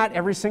 maybe not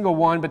every single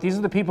one, but these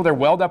are the people that are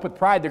welled up with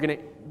pride.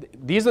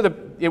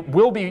 it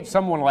will be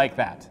someone like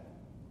that.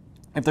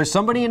 If there's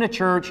somebody in a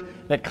church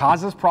that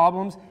causes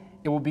problems,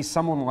 it will be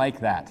someone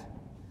like that.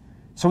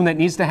 Someone that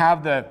needs to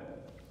have the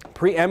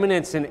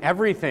preeminence in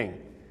everything.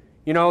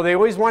 You know, they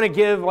always want to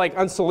give like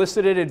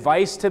unsolicited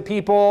advice to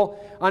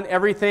people on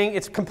everything.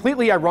 It's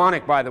completely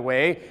ironic, by the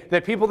way,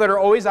 that people that are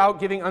always out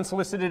giving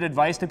unsolicited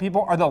advice to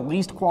people are the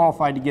least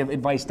qualified to give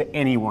advice to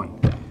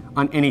anyone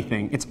on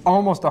anything. It's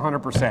almost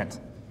 100%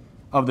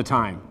 of the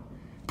time.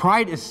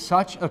 Pride is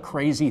such a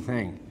crazy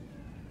thing.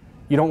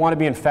 You don't want to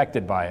be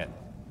infected by it.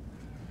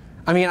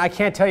 I mean, I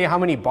can't tell you how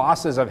many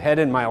bosses I've had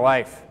in my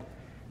life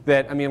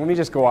that, I mean, let me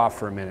just go off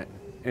for a minute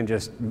and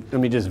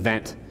let me just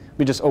vent. Let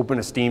me just open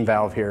a steam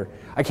valve here.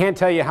 I can't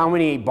tell you how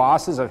many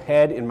bosses I've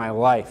had in my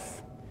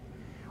life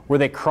where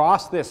they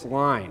cross this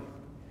line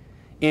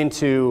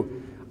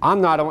into,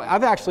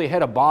 I've actually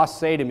had a boss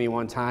say to me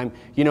one time,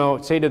 you know,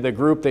 say to the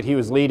group that he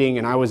was leading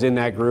and I was in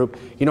that group,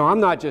 you know, I'm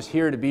not just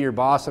here to be your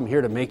boss, I'm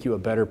here to make you a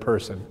better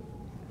person.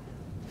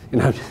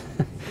 And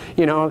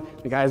you know,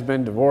 the guy's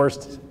been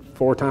divorced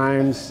 4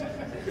 times,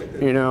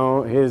 you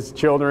know, his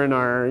children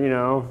are, you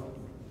know,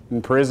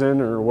 in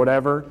prison or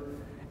whatever.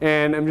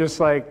 And I'm just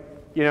like,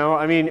 you know,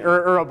 I mean,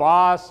 or a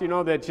boss, you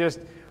know, that just,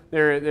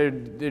 they're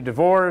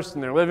divorced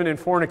and they're living in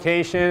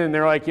fornication and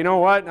they're like, you know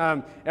what,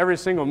 every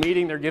single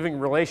meeting they're giving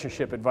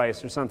relationship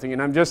advice or something.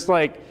 And I'm just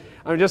like,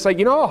 you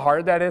know how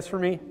hard that is for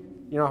me?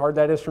 You know how hard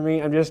that is for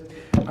me? I'm just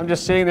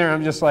sitting there,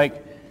 I'm just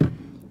like,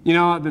 you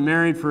know, I've been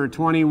married for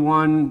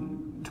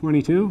 21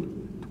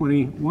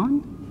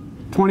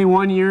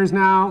 years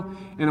now,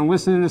 and I'm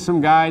listening to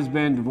some guy's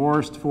been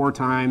divorced 4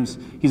 times.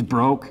 He's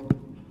broke.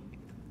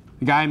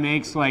 The guy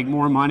makes like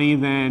more money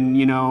than,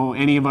 you know,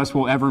 any of us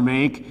will ever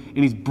make, and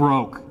he's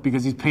broke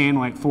because he's paying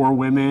like 4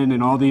 women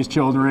and all these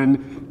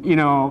children, you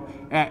know,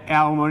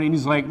 alimony. And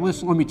he's like,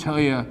 listen, let me tell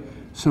you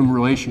some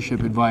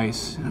relationship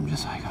advice. And I'm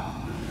just like,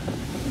 oh.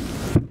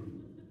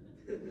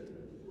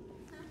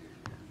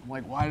 I'm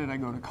like, why did I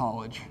go to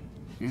college?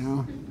 You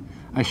know,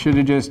 I should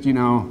have just, you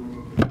know,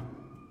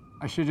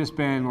 I should have just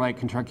been like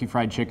Kentucky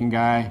Fried Chicken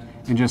guy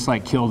and just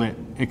like killed it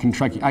at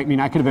Kentucky. I mean,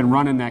 I could have been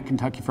running that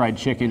Kentucky Fried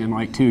Chicken in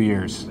like 2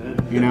 years,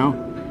 you know?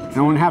 I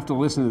wouldn't have to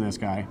listen to this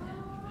guy.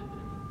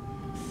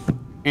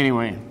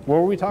 Anyway, what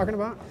were we talking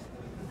about?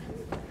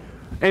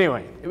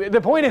 Anyway,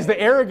 the point is the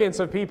arrogance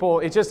of people.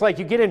 It's just like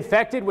you get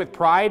infected with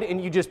pride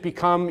and you just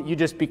become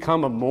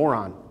a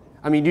moron.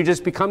 I mean, you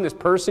just become this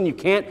person. You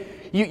can't,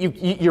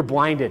 you're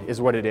blinded is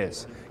what it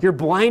is. You're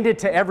blinded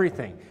to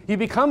everything. You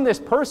become this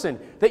person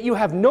that you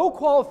have no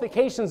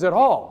qualifications at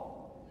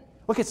all.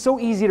 Look, it's so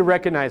easy to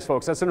recognize,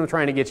 folks. That's what I'm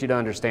trying to get you to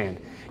understand.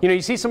 You know,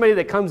 you see somebody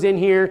that comes in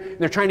here, and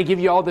they're trying to give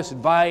you all this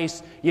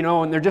advice, you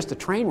know, and they're just a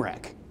train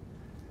wreck.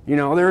 You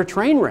know, they're a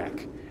train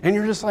wreck. And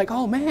you're just like,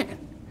 oh, man,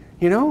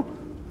 you know,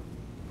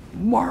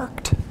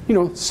 marked. You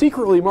know,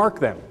 secretly mark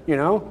them, you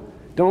know.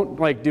 Don't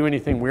like do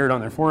anything weird on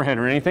their forehead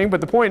or anything,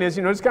 but the point is,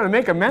 you know, just got to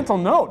make a mental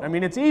note. I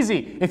mean, it's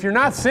easy. If you're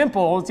not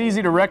simple, it's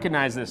easy to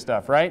recognize this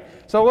stuff, right?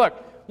 So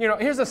look, you know,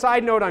 here's a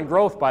side note on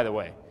growth, by the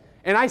way.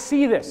 And I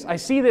see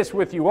this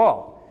with you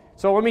all.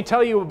 So let me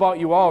tell you about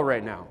you all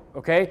right now,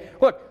 okay?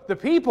 Look, the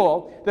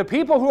people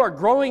who are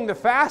growing the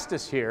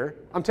fastest here,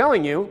 I'm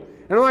telling you,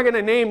 and I'm not going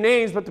to name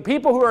names, but the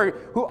people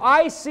who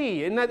I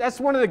see, and that's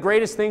one of the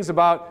greatest things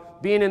about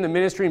being in the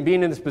ministry and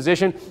being in this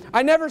position.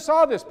 I never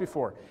saw this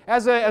before.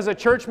 As a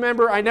church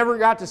member, I never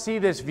got to see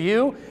this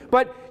view,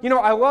 but you know,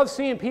 I love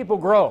seeing people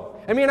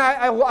grow. I mean,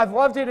 I've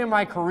loved it in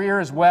my career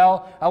as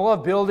well. I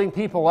love building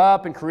people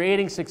up and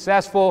creating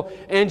successful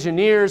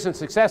engineers and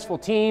successful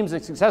teams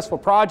and successful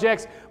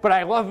projects, but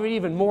I love it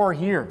even more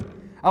here.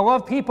 I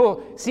love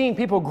seeing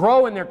people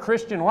grow in their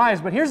Christian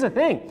lives, but here's the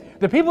thing.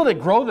 The people that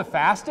grow the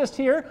fastest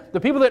here, the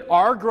people that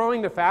are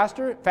growing the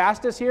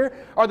fastest here,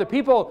 are the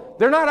people,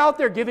 they're not out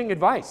there giving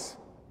advice.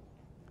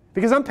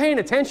 Because I'm paying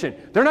attention.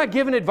 They're not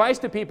giving advice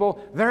to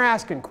people, they're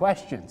asking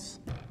questions.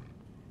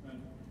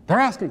 They're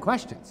asking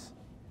questions.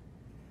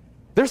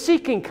 They're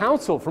seeking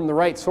counsel from the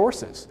right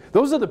sources.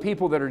 Those are the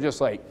people that are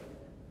just like,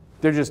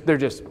 they're just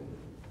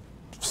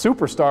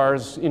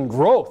superstars in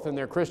growth in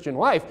their Christian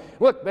life.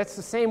 Look, that's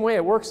the same way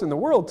it works in the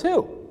world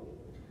too.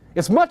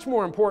 It's much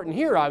more important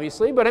here,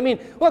 obviously, but I mean,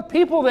 look,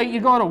 people that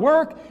you go to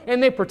work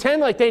and they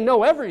pretend like they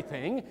know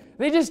everything,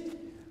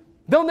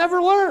 they'll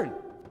never learn.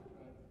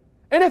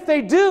 And if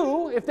they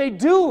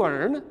do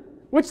learn,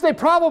 which they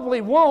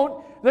probably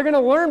won't, they're going to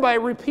learn by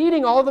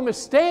repeating all the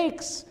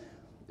mistakes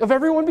of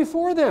everyone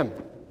before them.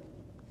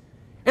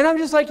 And I'm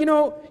just like, you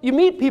know, you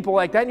meet people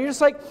like that and you're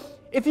just like,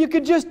 if you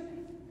could just,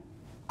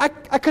 I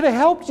could have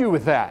helped you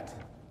with that.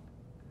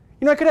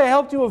 You know, I could have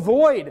helped you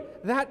avoid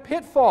that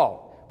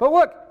pitfall. But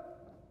look,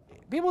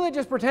 people that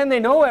just pretend they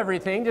know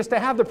everything just to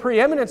have the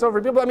preeminence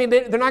over people, I mean,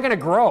 they're not going to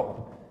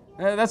grow.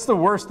 That's the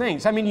worst thing.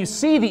 So, I mean, you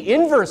see the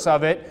inverse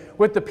of it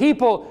with the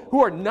people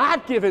who are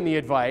not given the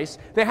advice.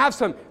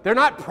 They're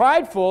not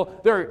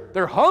prideful,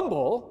 they're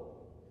humble,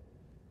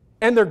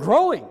 and they're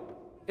growing.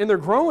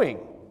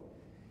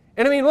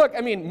 And I mean, look,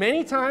 I mean,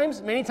 many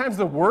times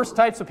the worst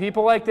types of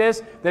people like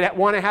this that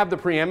want to have the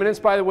preeminence,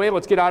 by the way,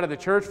 let's get out of the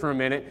church for a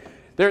minute.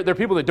 They're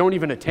people that don't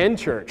even attend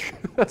church.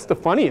 That's the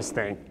funniest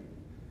thing.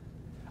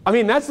 I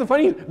mean, that's the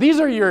funny. These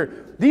are your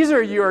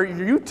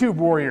YouTube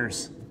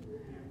warriors.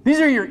 These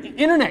are your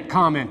internet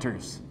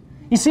commenters.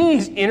 You see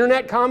these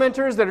internet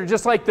commenters that are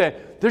just like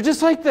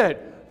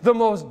the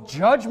most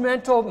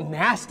judgmental,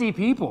 nasty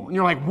people. And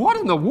you're like, what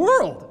in the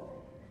world?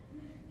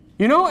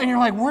 You know, and you're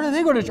like, where do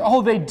they go to church?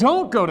 Oh, they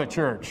don't go to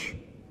church.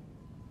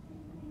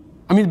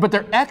 I mean, but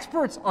they're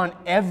experts on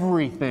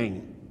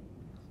everything.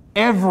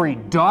 Every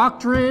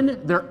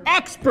doctrine, they're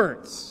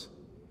experts.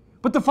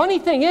 But the funny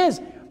thing is,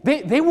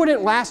 they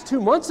wouldn't last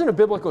 2 months in a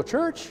biblical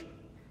church.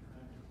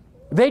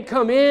 They'd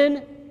come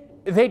in,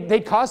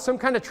 they'd cause some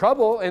kind of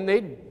trouble, and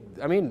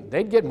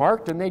they'd get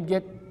marked and they'd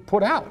get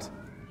put out.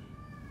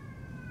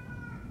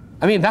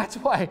 I mean, that's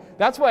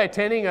why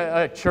attending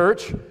a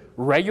church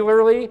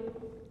regularly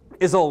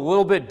is a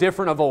little bit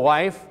different of a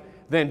life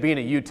than being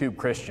a YouTube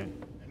Christian.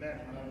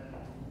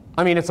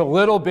 I mean, it's a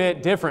little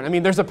bit different. I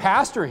mean, there's a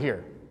pastor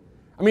here.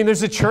 I mean,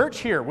 there's a church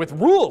here with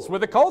rules,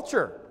 with a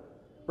culture,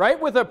 right?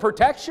 With the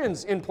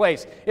protections in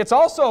place. It's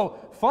also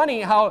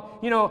funny how,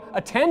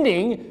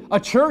 attending a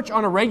church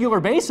on a regular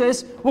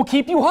basis will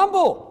keep you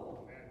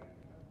humble.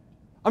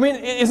 I mean,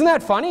 isn't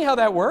that funny how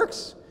that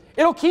works?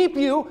 It'll keep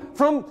you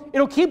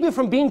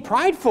from being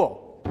prideful.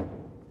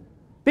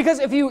 Because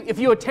if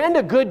you attend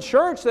a good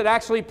church that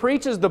actually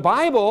preaches the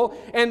Bible,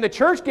 and the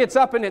church gets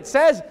up and it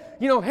says,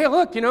 hey,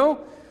 look,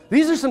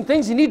 these are some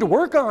things you need to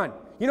work on.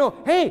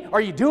 Hey,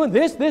 are you doing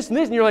this, this, and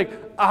this? And you're like,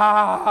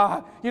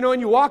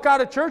 and you walk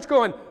out of church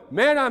going,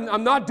 man,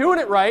 I'm not doing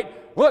it right.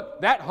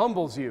 Look, that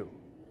humbles you.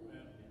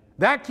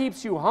 That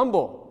keeps you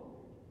humble.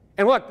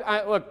 And look,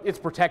 it's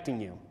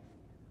protecting you.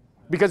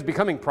 Because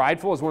becoming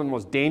prideful is one of the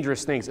most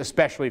dangerous things,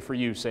 especially for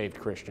you, saved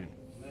Christian.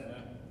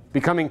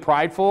 Becoming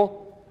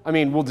prideful,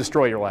 will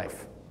destroy your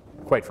life,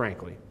 quite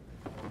frankly.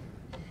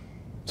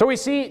 So we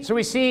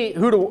see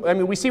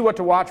what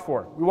to watch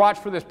for. We watch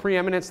for this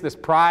preeminence, this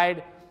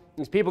pride,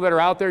 these people that are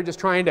out there just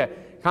trying to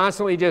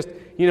constantly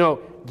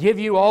give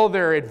you all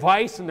their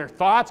advice and their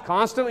thoughts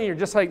constantly. You're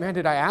just like, man,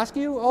 did I ask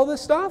you all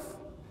this stuff?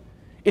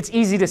 It's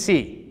easy to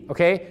see,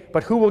 okay?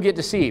 But who will get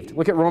deceived?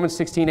 Look at Romans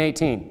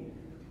 16:18.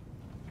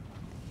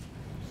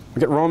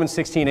 Look at Romans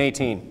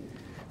 16:18.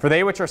 For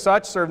they which are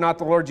such serve not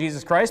the Lord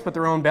Jesus Christ, but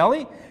their own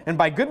belly, and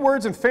by good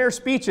words and fair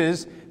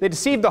speeches they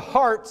deceive the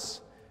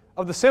hearts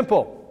of the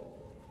simple.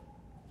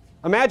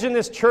 Imagine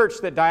this church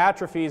that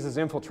Diotrephes is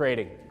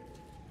infiltrating.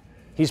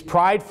 He's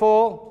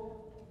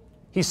prideful,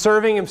 he's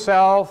serving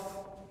himself,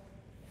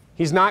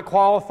 he's not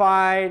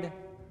qualified,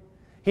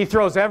 he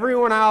throws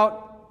everyone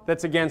out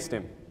that's against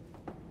him.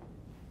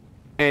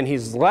 And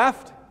he's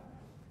left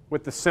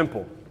with the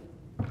simple.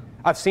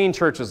 I've seen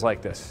churches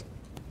like this.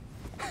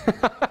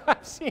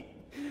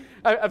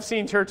 I've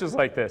seen churches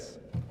like this,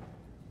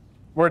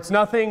 where it's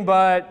nothing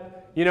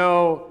but,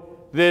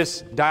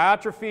 this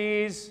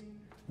Diotrephes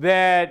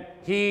that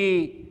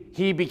he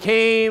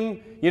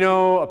became,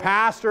 a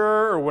pastor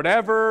or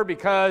whatever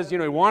because, he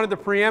wanted the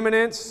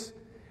preeminence,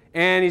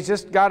 and he's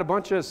just got a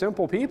bunch of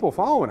simple people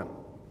following him.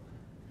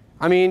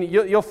 I mean,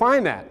 you'll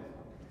find that.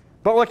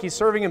 But look, he's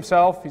serving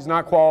himself. He's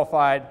not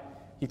qualified.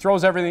 He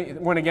throws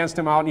everyone against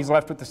him out, and he's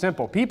left with the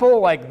simple. People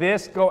like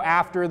this go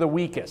after the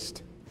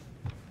weakest.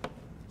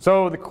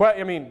 So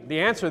the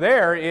answer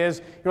there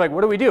is, you're like,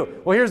 what do we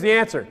do? Well, here's the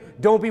answer.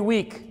 Don't be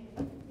weak.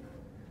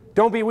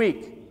 Don't be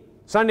weak.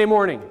 Sunday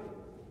morning.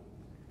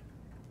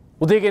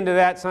 We'll dig into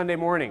that Sunday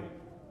morning.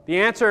 The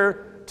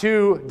answer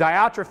to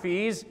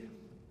Diotrephes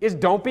is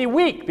don't be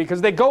weak, because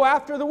they go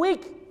after the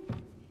weak.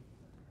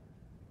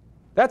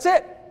 That's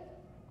it.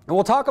 And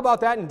we'll talk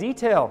about that in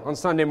detail on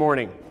Sunday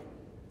morning.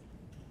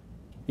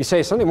 You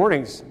say, Sunday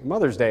morning's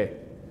Mother's Day.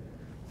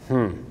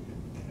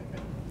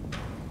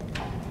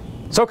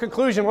 So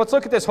conclusion, let's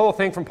look at this whole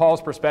thing from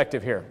Paul's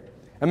perspective here.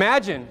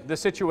 Imagine the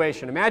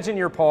situation. Imagine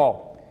you're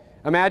Paul.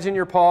 Imagine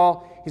you're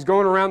Paul. He's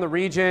going around the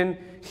region.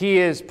 He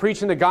is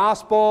preaching the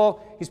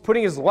gospel. He's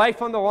putting his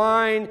life on the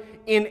line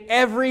in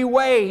every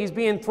way. He's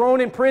being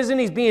thrown in prison.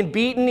 He's being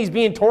beaten. He's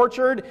being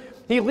tortured.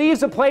 He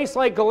leaves a place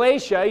like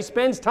Galatia. He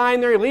spends time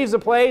there. He leaves a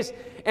place.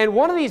 And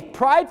one of these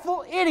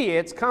prideful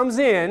idiots comes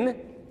in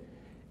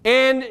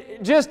and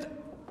just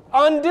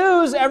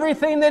undoes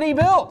everything that he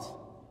built.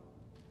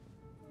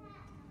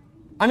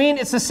 I mean,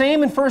 it's the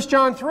same in 1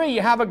 John 3.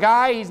 You have a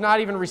guy, he's not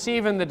even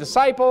receiving the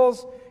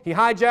disciples. He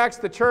hijacks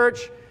the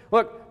church.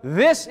 Look,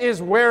 this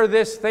is where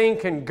this thing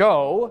can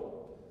go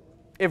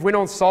if we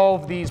don't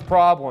solve these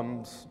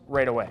problems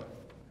right away.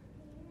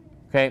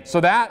 Okay,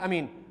 so that,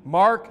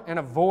 mark and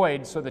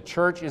avoid so the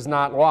church is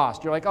not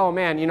lost. You're like, oh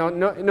man,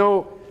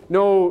 no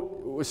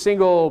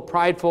single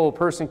prideful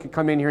person could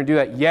come in here and do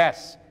that.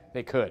 Yes,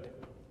 they could.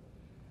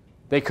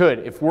 They could.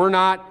 If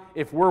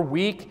we're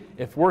weak,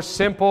 if we're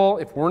simple,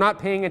 if we're not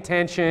paying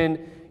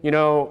attention,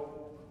 the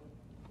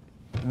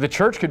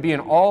church could be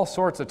in all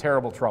sorts of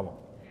terrible trouble,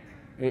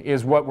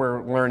 is what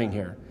we're learning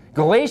here.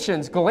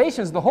 Galatians,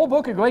 the whole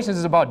book of Galatians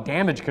is about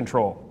damage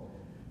control.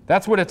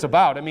 That's what it's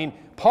about.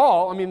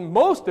 Paul,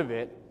 most of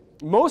it,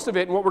 and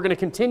what we're going to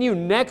continue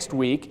next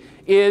week,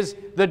 is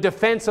the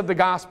defense of the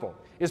gospel.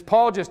 is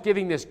Paul just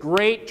giving this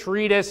great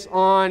treatise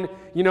on,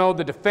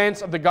 the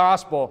defense of the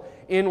gospel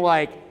in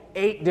like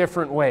 8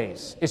 different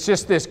ways. It's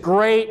just this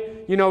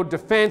great,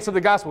 defense of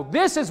the gospel.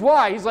 This is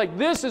why. He's like,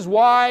 this is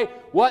why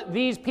what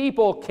these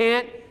people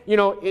can't,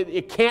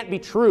 it can't be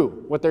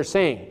true, what they're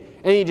saying.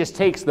 And he just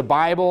takes the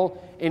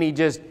Bible and he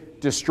just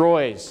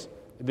destroys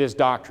this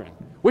doctrine,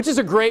 which is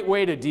a great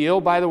way to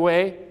deal, by the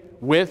way,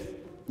 with,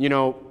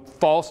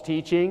 false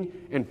teaching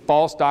and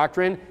false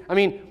doctrine. I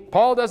mean,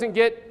 Paul doesn't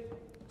get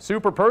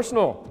super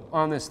personal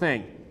on this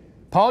thing.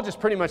 Paul just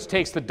pretty much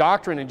takes the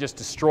doctrine and just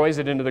destroys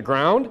it into the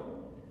ground.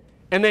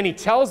 And then he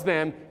tells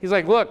them, he's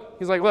like, look,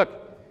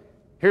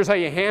 here's how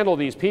you handle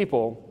these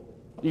people.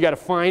 You got to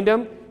find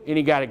them and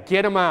you got to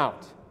get them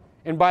out.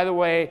 And by the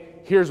way,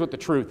 here's what the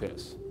truth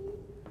is.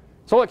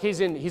 So look, he's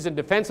in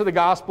defense of the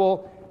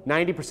gospel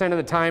 90% of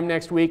the time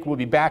next week. We'll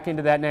be back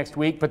into that next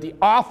week. But the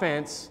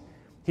offense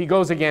he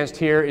goes against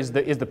here is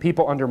the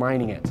people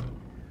undermining it.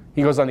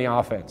 He goes on the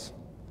offense.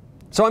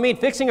 So I mean,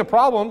 fixing a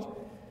problem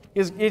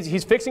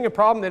he's fixing a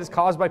problem that is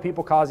caused by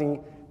people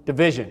causing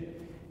division.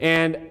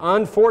 And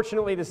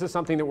unfortunately, this is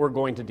something that we're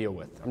going to deal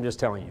with. I'm just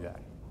telling you that.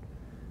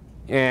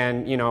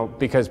 And,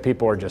 because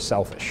people are just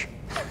selfish.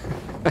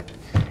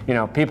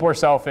 People are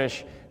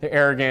selfish, they're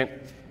arrogant,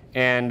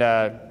 and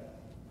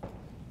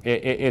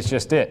it's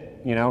just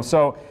it,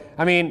 So,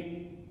 I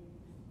mean,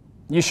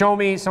 you show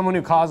me someone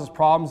who causes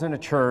problems in a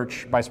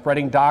church by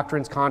spreading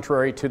doctrines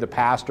contrary to the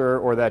pastor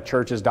or that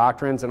church's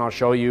doctrines, and I'll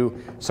show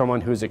you someone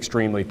who's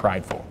extremely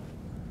prideful.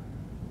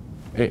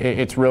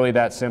 It's really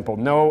that simple.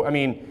 No, I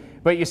mean,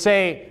 but you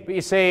say,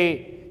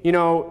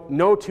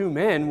 no 2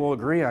 men will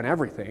agree on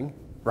everything,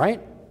 right?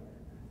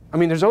 I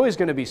mean, there's always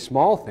going to be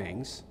small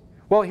things.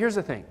 Well, here's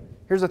the thing.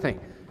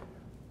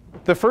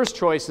 The first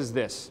choice is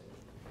this.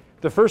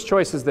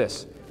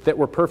 That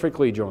we're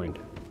perfectly joined.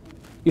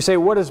 You say,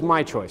 what is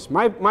my choice?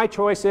 My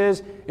choice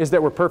is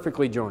that we're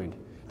perfectly joined.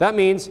 That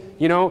means,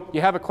 you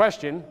have a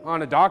question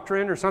on a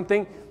doctrine or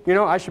something,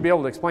 I should be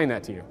able to explain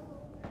that to you.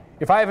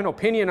 If I have an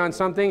opinion on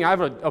something, I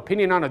have an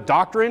opinion on a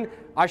doctrine,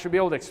 I should be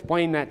able to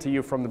explain that to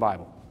you from the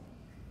Bible.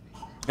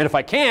 And if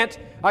I can't,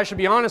 I should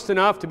be honest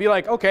enough to be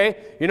like, okay,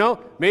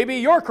 maybe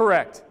you're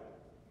correct.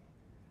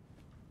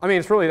 I mean,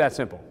 it's really that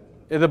simple.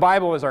 The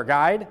Bible is our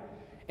guide.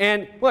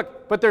 And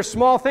look, but there's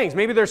small things.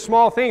 Maybe there's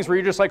small things where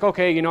you're just like,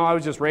 okay, I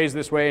was just raised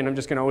this way and I'm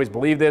just going to always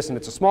believe this, and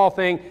it's a small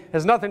thing. It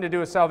has nothing to do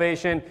with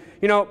salvation.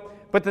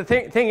 But the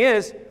thing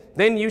is,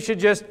 then you should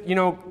just,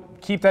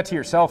 keep that to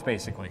yourself,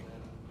 basically.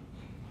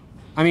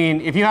 I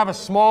mean, if you have a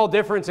small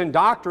difference in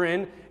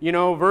doctrine,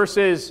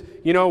 versus,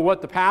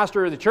 what the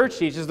pastor or the church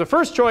teaches, the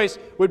first choice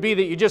would be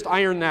that you just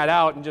iron that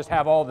out and just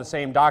have all the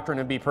same doctrine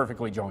and be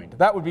perfectly joined.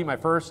 That would be my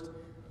first,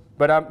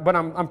 but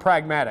I'm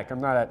pragmatic. I'm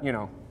not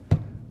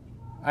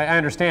I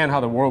understand how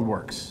the world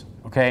works,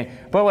 okay?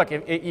 But look,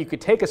 if you could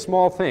take a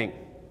small thing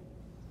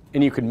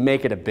and you could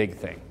make it a big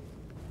thing.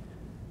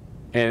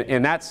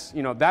 And that's,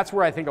 that's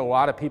where I think a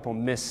lot of people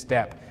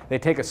misstep. They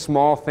take a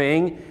small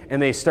thing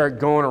and they start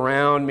going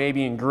around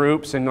maybe in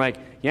groups and like,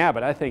 yeah,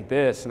 but I think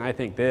this, and I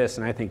think this,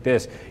 and I think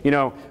this.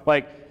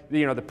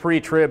 The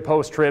pre-trib,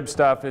 post-trib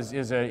stuff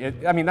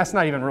I mean, that's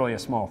not even really a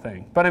small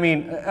thing. But I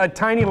mean, a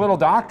tiny little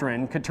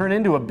doctrine could turn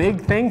into a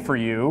big thing for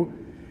you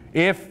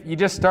if you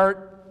just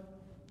start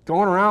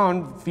going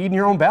around feeding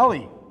your own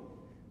belly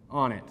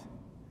on it.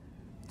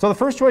 So the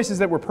first choice is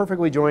that we're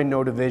perfectly joined,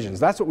 no divisions.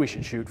 That's what we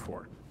should shoot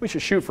for. We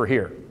should shoot for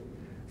here.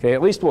 Okay,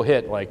 at least we'll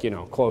hit like,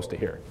 close to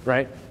here,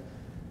 right?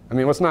 I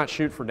mean, let's not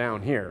shoot for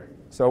down here.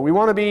 So we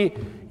want to be,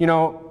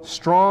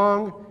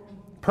 strong,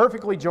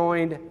 perfectly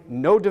joined,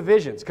 no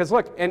divisions. Because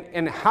look,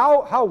 and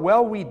how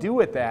well we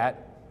do at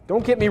that,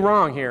 don't get me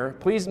wrong here.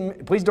 Please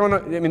don't,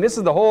 I mean, this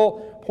is the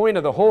whole point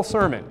of the whole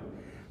sermon.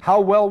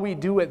 How well we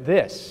do at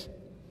this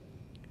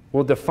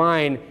will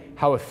define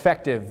how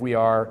effective we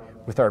are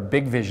with our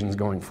big visions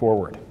going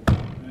forward.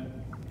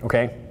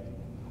 Okay?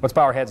 Let's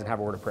bow our heads and have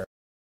a word of prayer.